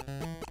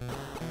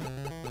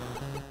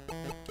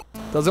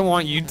 Doesn't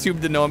want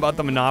YouTube to know about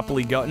the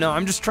Monopoly Go. No,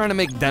 I'm just trying to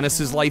make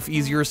Dennis's life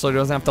easier so he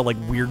doesn't have to like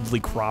weirdly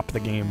crop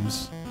the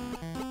games.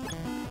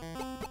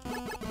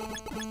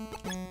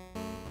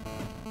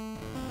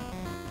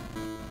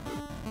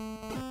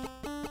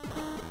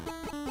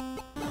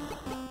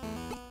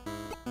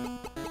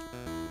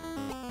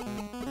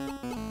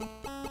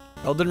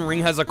 Elden Ring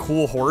has a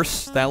cool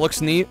horse. That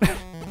looks neat.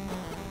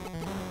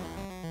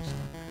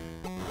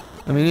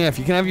 I mean, yeah, if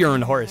you can have your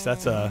own horse,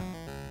 that's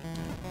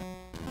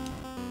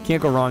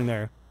can't go wrong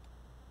there.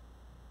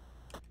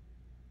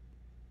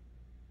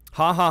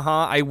 Ha ha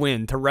ha, I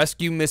win. To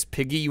rescue Miss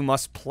Piggy, you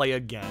must play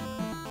again.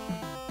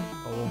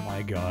 Oh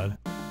my god.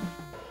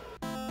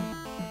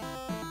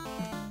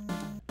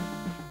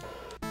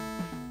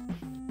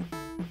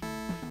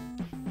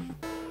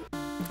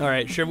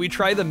 Alright, should we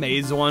try the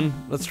maze one?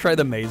 Let's try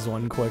the maze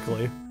one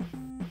quickly.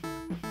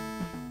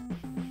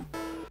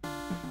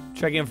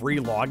 Checking if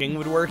relogging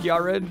would work,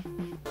 y'all read?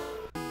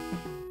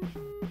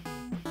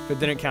 If it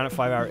didn't count at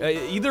 5 hours.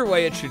 Either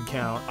way, it should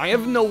count. I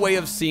have no way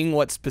of seeing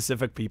what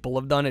specific people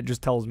have done. It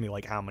just tells me,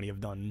 like, how many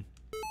have done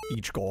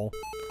each goal.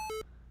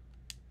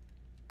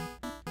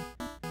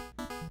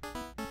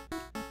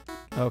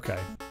 Okay.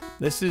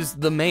 This is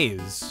the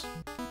maze.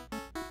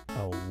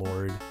 Oh,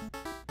 Lord.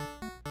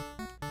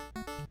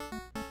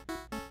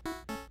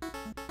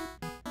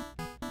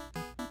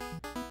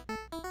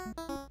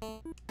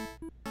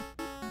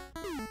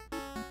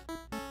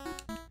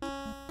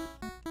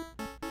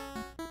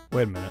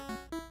 Wait a minute.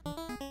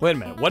 Wait a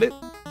minute. What it...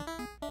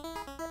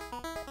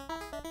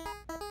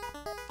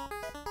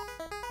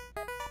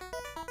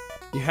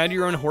 You had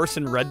your own horse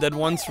in Red Dead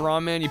once, Raw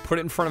Man. You put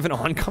it in front of an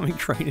oncoming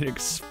train and it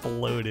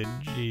exploded.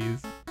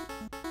 Jeez.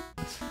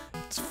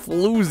 It's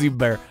Floozy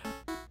Bear.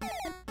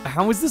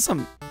 How is this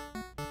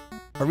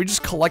Are we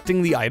just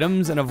collecting the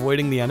items and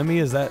avoiding the enemy?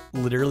 Is that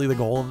literally the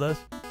goal of this?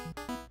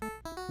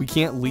 We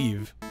can't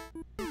leave.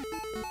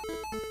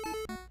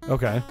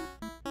 Okay.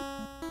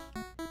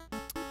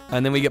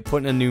 And then we get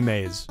put in a new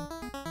maze.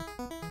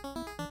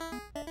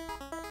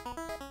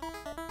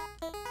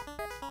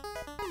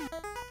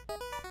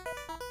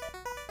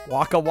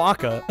 Waka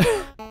Waka.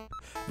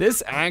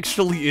 This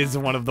actually is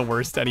one of the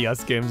worst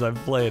NES games I've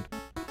played.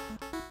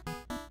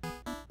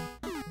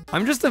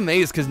 I'm just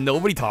amazed because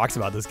nobody talks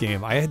about this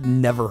game. I had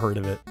never heard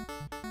of it.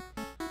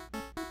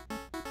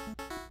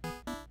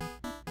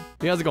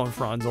 Hey, how's it going,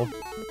 Franzel?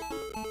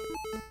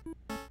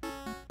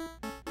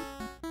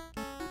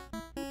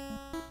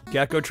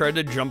 Gecko tried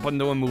to jump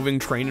onto a moving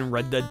train in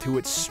Red Dead 2.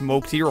 It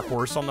smoked your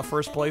horse on the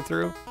first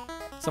playthrough.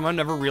 Somehow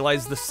never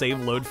realized the save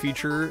load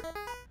feature.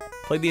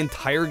 Played the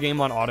entire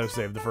game on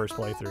autosave the first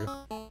playthrough.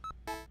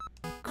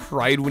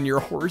 Cried when your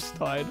horse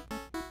died.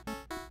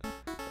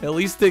 At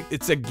least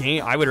it's a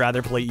game. I would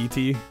rather play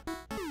E.T.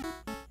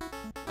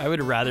 I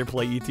would rather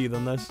play E.T.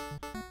 than this.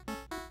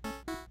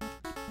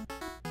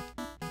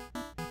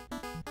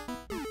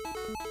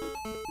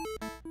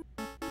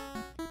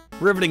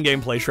 Riveting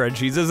gameplay, Shred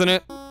Cheese, isn't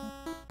it?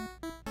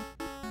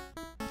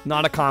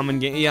 Not a common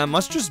game. Yeah, it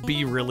must just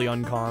be really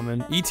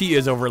uncommon. E.T.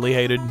 is overly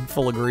hated.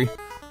 Full agree.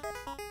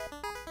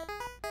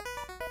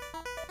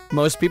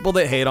 Most people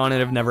that hate on it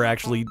have never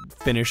actually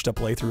finished a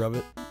playthrough of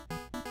it.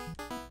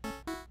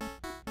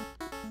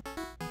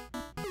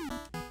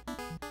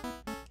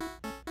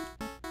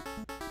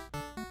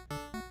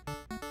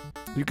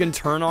 You can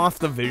turn off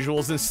the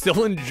visuals and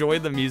still enjoy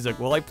the music.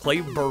 Will I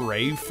play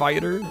Beret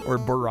Fighter or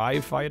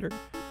Beret Fighter?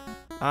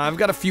 I've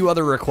got a few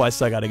other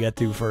requests I gotta get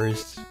to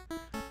first.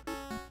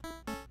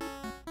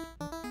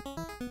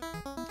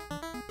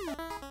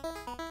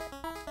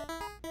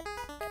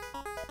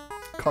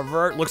 Cover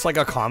art looks like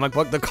a comic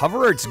book. The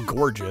cover art's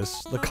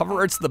gorgeous. The cover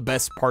art's the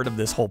best part of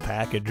this whole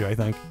package, I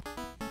think.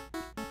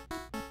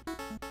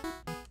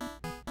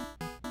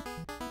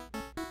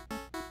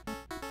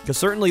 Because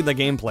certainly the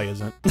gameplay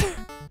isn't.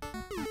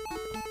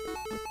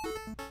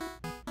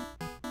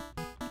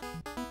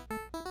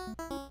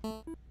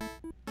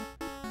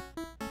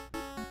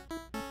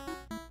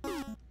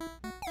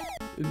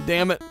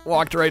 Damn it,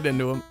 walked right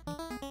into him.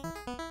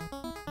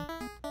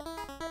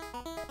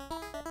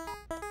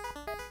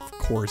 Of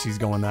course he's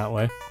going that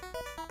way.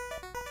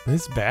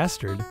 This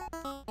bastard.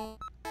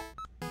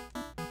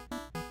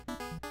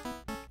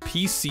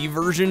 PC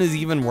version is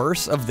even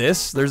worse of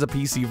this? There's a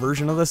PC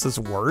version of this that's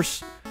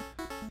worse?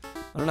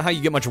 I don't know how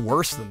you get much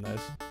worse than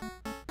this.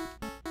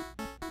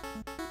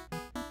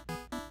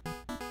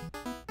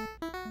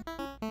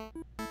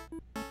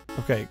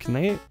 Okay, can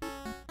they...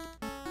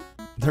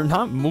 They're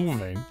not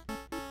moving.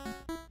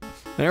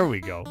 There we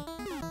go.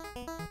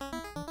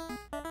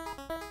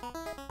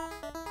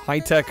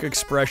 High-tech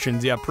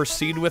expressions. Yeah,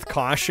 proceed with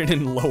caution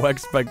and low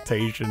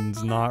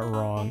expectations. Not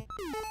wrong.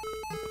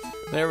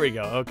 There we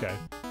go. Okay.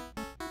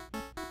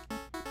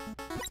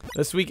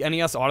 This week,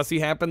 NES Odyssey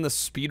happened. The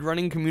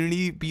speedrunning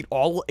community beat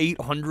all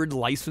 800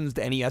 licensed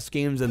NES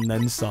games and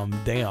then some.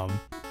 Damn.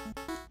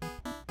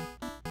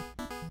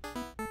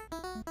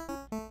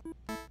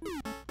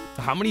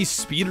 How many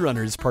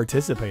speedrunners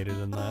participated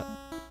in that?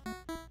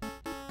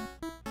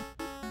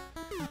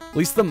 At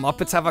least the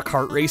Muppets have a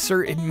kart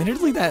racer.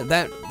 Admittedly, that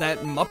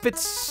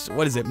Muppets,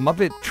 what is it?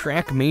 Muppet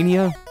Track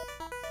Mania?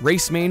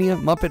 Race Mania?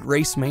 Muppet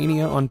Race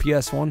Mania on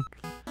PS1.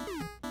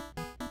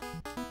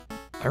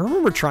 I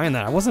remember trying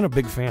that. I wasn't a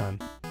big fan.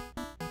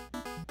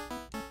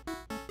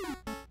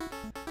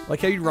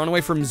 Like how you'd run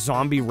away from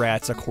zombie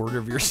rats a quarter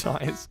of your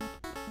size.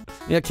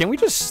 Yeah, can we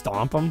just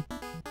stomp them?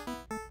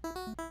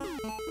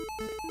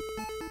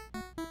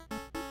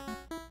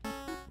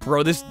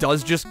 Bro, this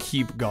does just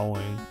keep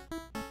going.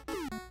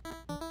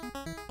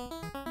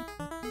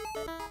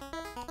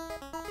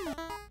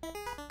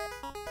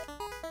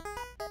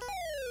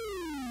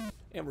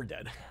 And we're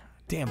dead.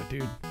 Damn it,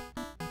 dude.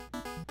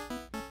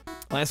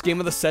 Last game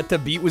of the set to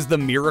beat was the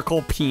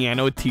Miracle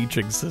Piano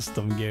Teaching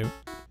System game.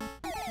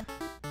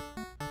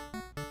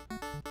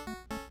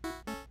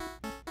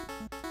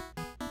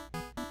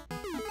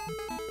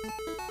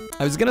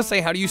 I was gonna say,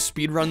 how do you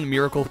speedrun the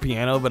Miracle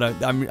Piano, but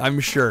I'm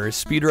sure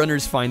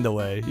speedrunners find a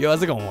way. Yo,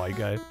 how's it going, white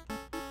guy?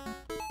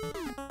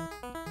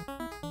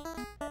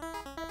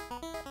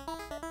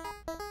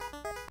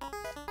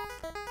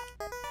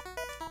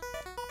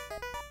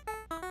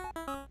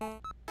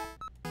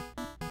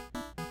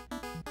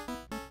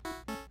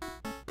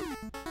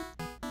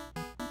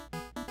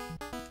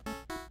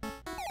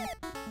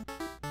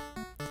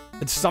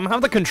 Somehow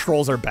the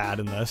controls are bad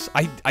in this.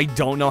 I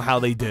don't know how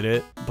they did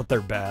it, but they're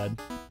bad.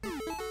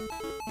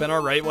 Been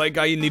alright, white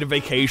guy, you need a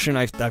vacation.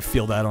 I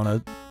feel that on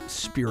a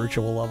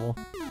spiritual level.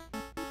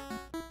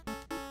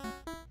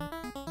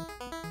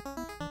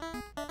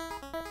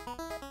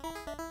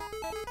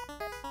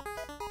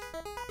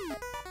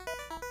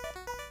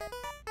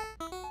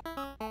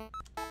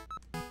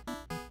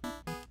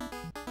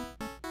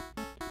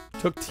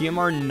 Took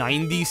TMR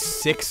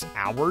 96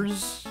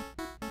 hours?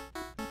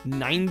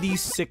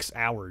 96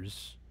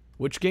 hours.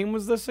 Which game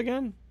was this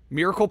again?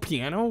 Miracle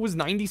Piano was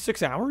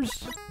 96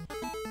 hours?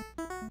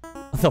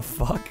 What the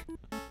fuck?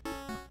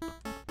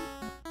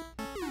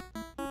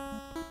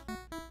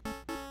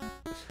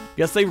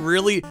 Guess they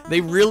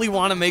really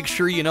want to make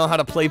sure you know how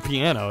to play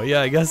piano.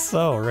 Yeah, I guess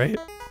so, right?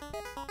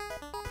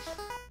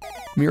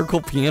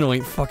 Miracle Piano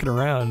ain't fucking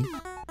around.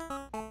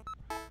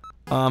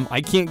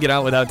 I can't get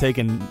out without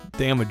taking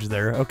damage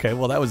there. Okay,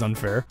 well that was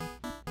unfair.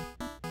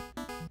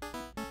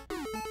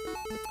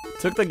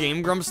 Took the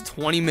Game Grumps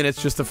 20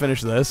 minutes just to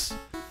finish this.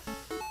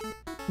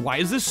 Why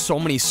is this so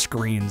many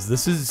screens?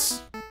 This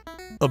is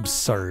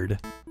absurd.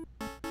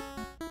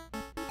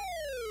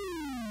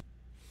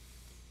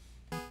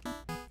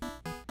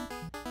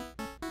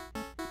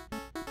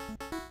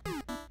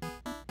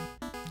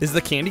 Is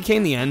the candy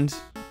cane the end?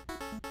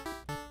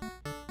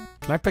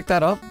 Can I pick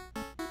that up?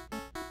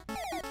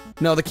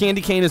 No, the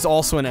candy cane is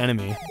also an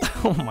enemy.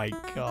 Oh my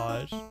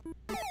gosh.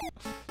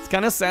 It's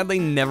kind of sad they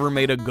never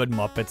made a good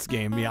Muppets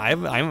game. Yeah, I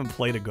haven't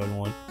played a good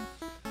one.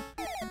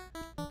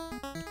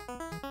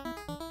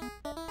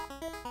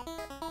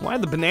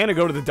 Why'd the banana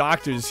go to the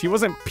doctors? He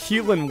wasn't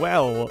peeling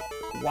well.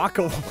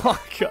 Waka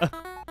waka.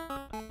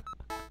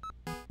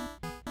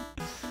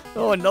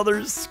 Oh,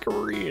 another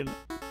screen.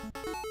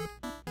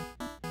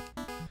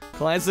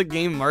 Classic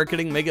game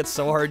marketing make it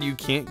so hard you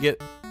can't get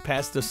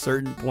past a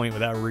certain point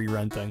without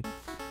re-renting.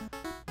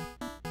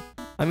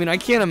 I mean, I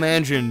can't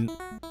imagine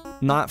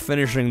not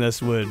finishing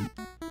this would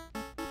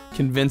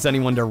convince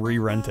anyone to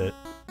re-rent it.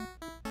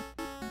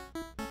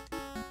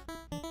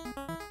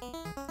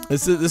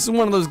 This is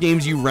one of those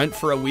games you rent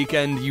for a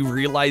weekend, you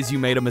realize you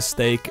made a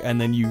mistake, and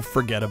then you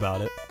forget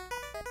about it.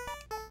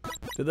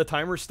 Did the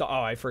timer stop?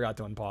 Oh, I forgot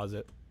to unpause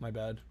it. My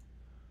bad.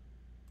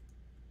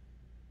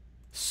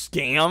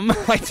 Scam?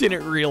 I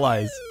didn't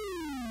realize.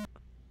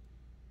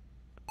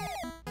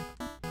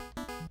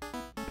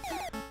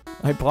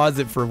 I paused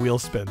it for wheel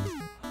spins.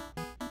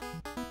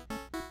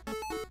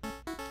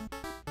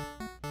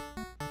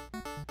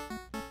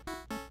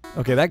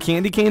 Okay, that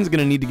candy cane's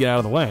gonna need to get out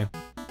of the way.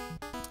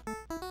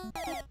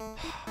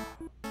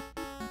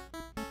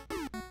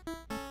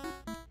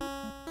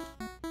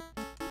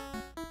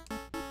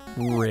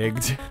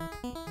 Rigged.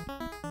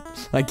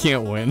 I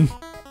can't win.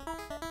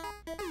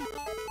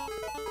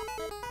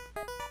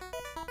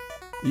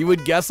 You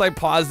would guess I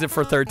paused it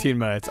for 13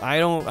 minutes. I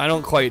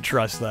don't quite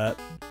trust that.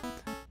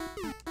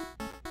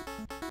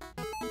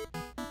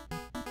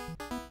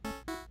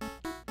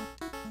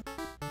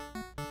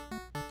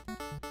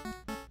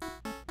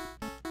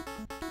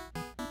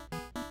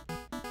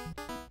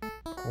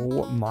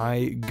 Oh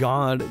my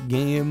god,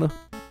 game.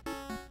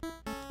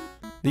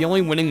 The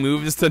only winning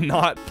move is to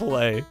not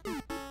play.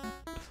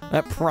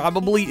 That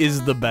probably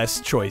is the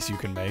best choice you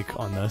can make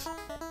on this.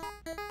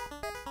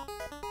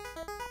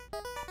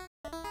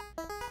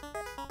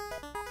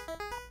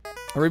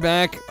 Are we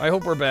back? I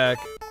hope we're back.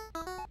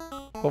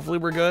 Hopefully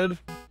we're good.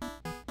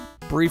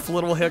 Brief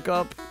little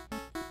hiccup.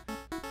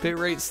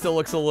 Bitrate still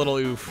looks a little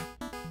oof.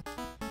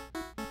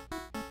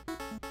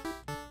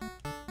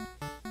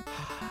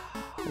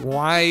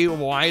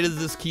 Why does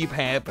this keep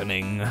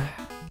happening?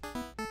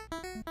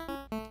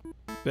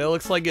 It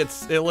looks like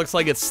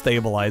it's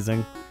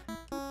stabilizing.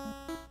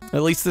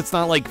 At least it's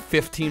not like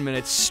 15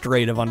 minutes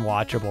straight of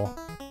unwatchable.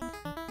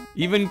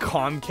 Even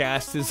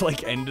Comcast is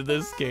like end of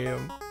this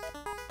game.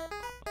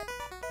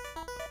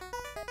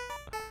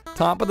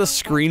 Top of the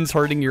screen's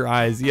hurting your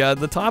eyes. Yeah,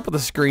 the top of the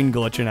screen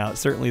glitching out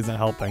certainly isn't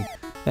helping.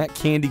 That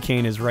candy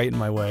cane is right in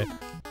my way.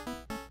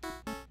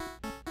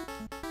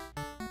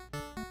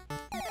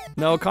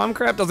 No,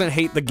 Comcrap doesn't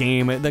hate the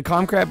game. The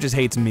Comcrap just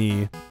hates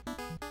me.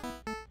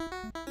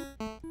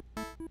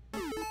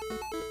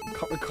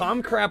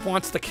 Comcrap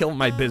wants to kill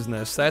my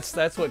business. That's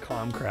what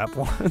Comcrap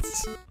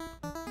wants.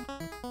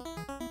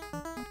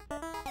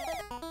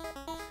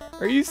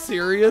 Are you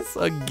serious?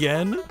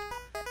 Again?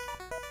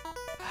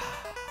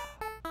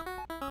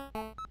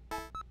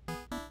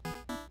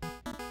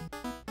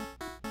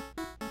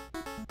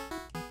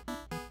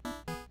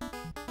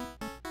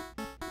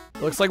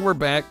 Looks like we're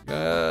back.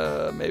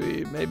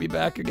 Maybe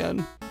back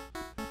again.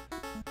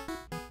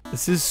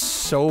 This is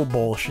so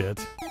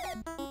bullshit.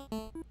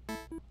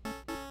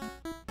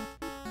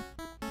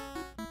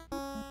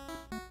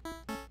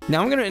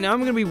 Now I'm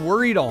gonna be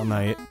worried all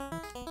night.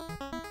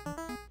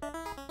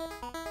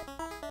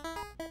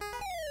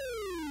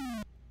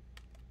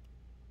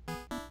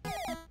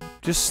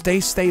 Just stay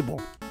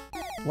stable.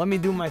 Let me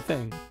do my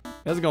thing.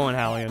 How's it going,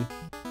 Hallian?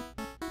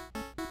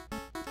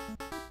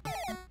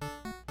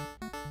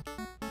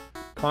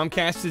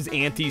 Comcast is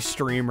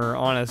anti-streamer,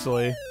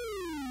 honestly.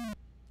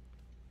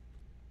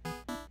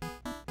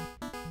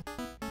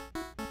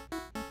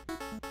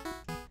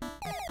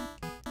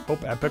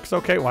 Hope Epic's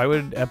okay. Why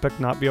would Epic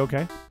not be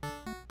okay?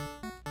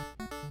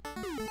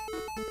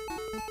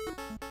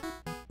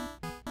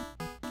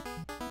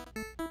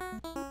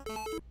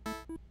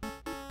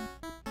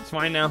 It's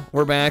fine now.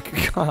 We're back.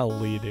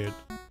 Golly, dude.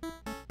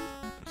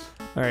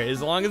 Alright,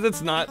 as long as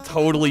it's not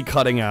totally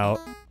cutting out.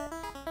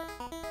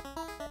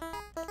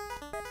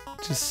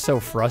 Just so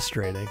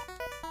frustrating.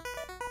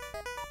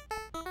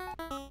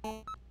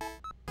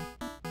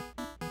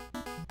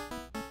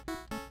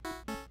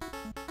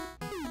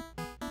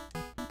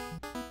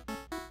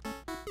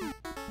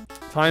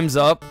 Time's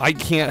up. I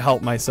can't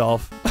help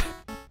myself.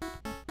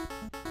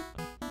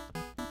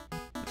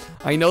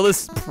 I know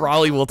this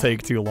probably will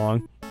take too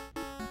long.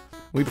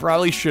 We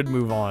probably should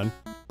move on.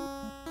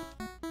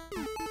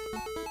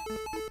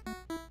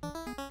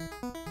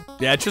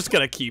 Yeah, it's just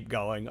gonna keep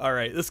going.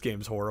 Alright, this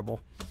game's horrible.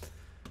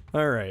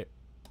 Alright.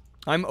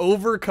 I'm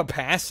over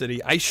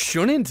capacity. I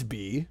shouldn't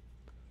be.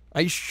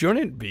 I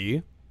shouldn't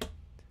be.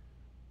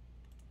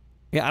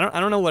 Yeah, I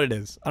don't know what it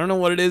is. I don't know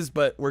what it is,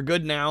 but we're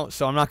good now,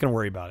 so I'm not gonna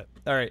worry about it.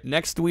 Alright,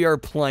 next we are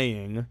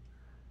playing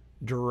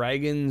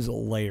Dragon's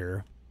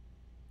Lair.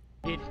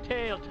 It's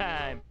tail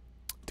time.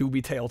 Do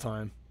be tail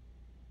time.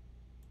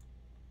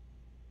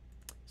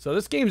 So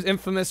this game's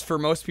infamous for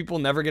most people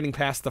never getting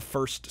past the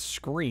first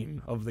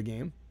screen of the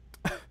game.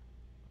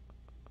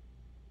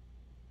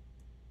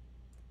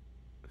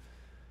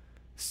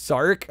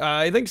 Sark?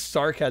 I think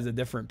Sark has a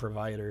different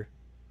provider.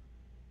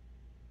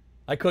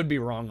 I could be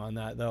wrong on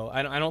that, though.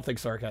 I don't think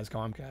Sark has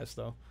Comcast,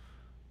 though.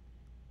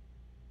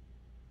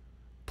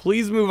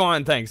 Please move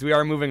on, thanks. We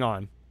are moving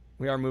on.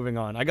 We are moving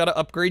on. I gotta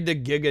upgrade to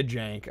Giga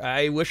Jank.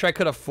 I wish I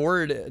could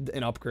afford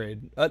an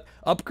upgrade.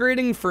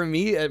 Upgrading for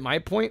me, at my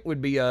point,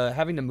 would be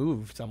having to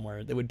move somewhere.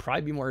 It would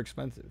probably be more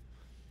expensive.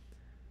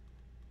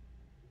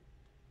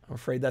 I'm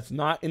afraid that's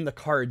not in the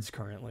cards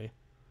currently.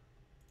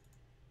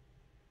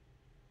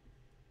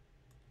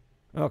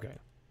 Okay.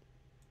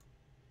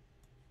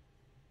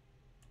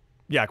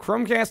 Yeah,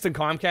 Chromecast and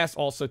Comcast,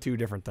 also two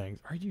different things.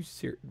 Are you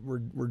serious?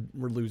 We're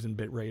losing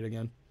bitrate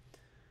again.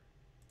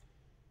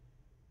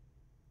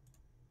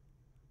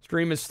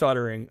 Stream is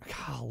stuttering.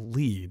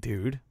 Golly,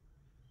 dude.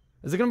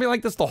 Is it gonna be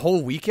like this the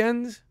whole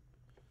weekend?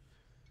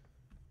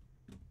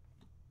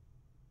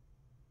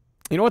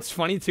 You know what's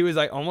funny too is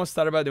I almost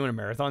thought about doing a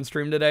marathon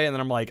stream today, and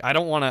then I'm like, I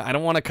don't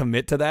wanna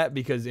commit to that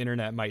because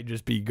internet might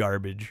just be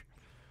garbage.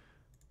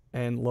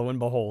 And lo and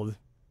behold.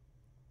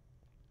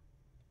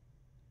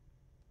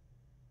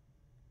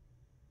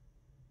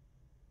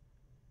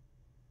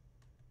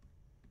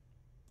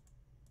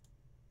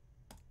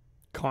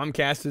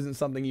 Comcast isn't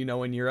something you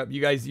know in Europe. You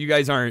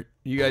guys aren't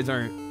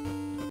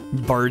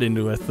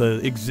burdened with the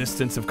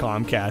existence of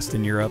Comcast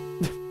in Europe.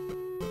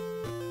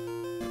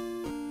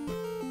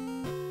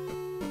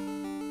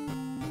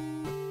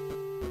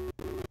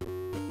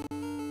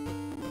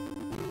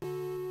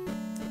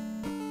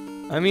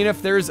 I mean,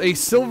 if there's a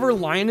silver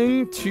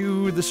lining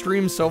to the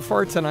stream so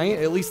far tonight,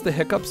 at least the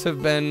hiccups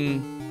have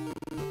been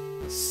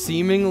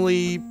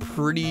seemingly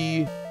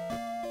pretty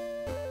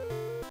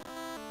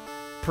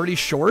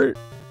short.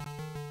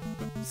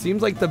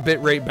 Seems like the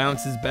bitrate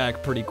bounces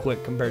back pretty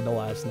quick compared to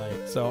last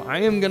night. So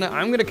I'm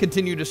gonna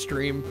continue to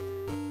stream.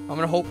 I'm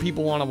gonna hope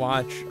people want to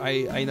watch.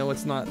 I know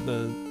it's not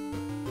the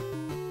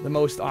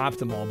most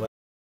optimal, but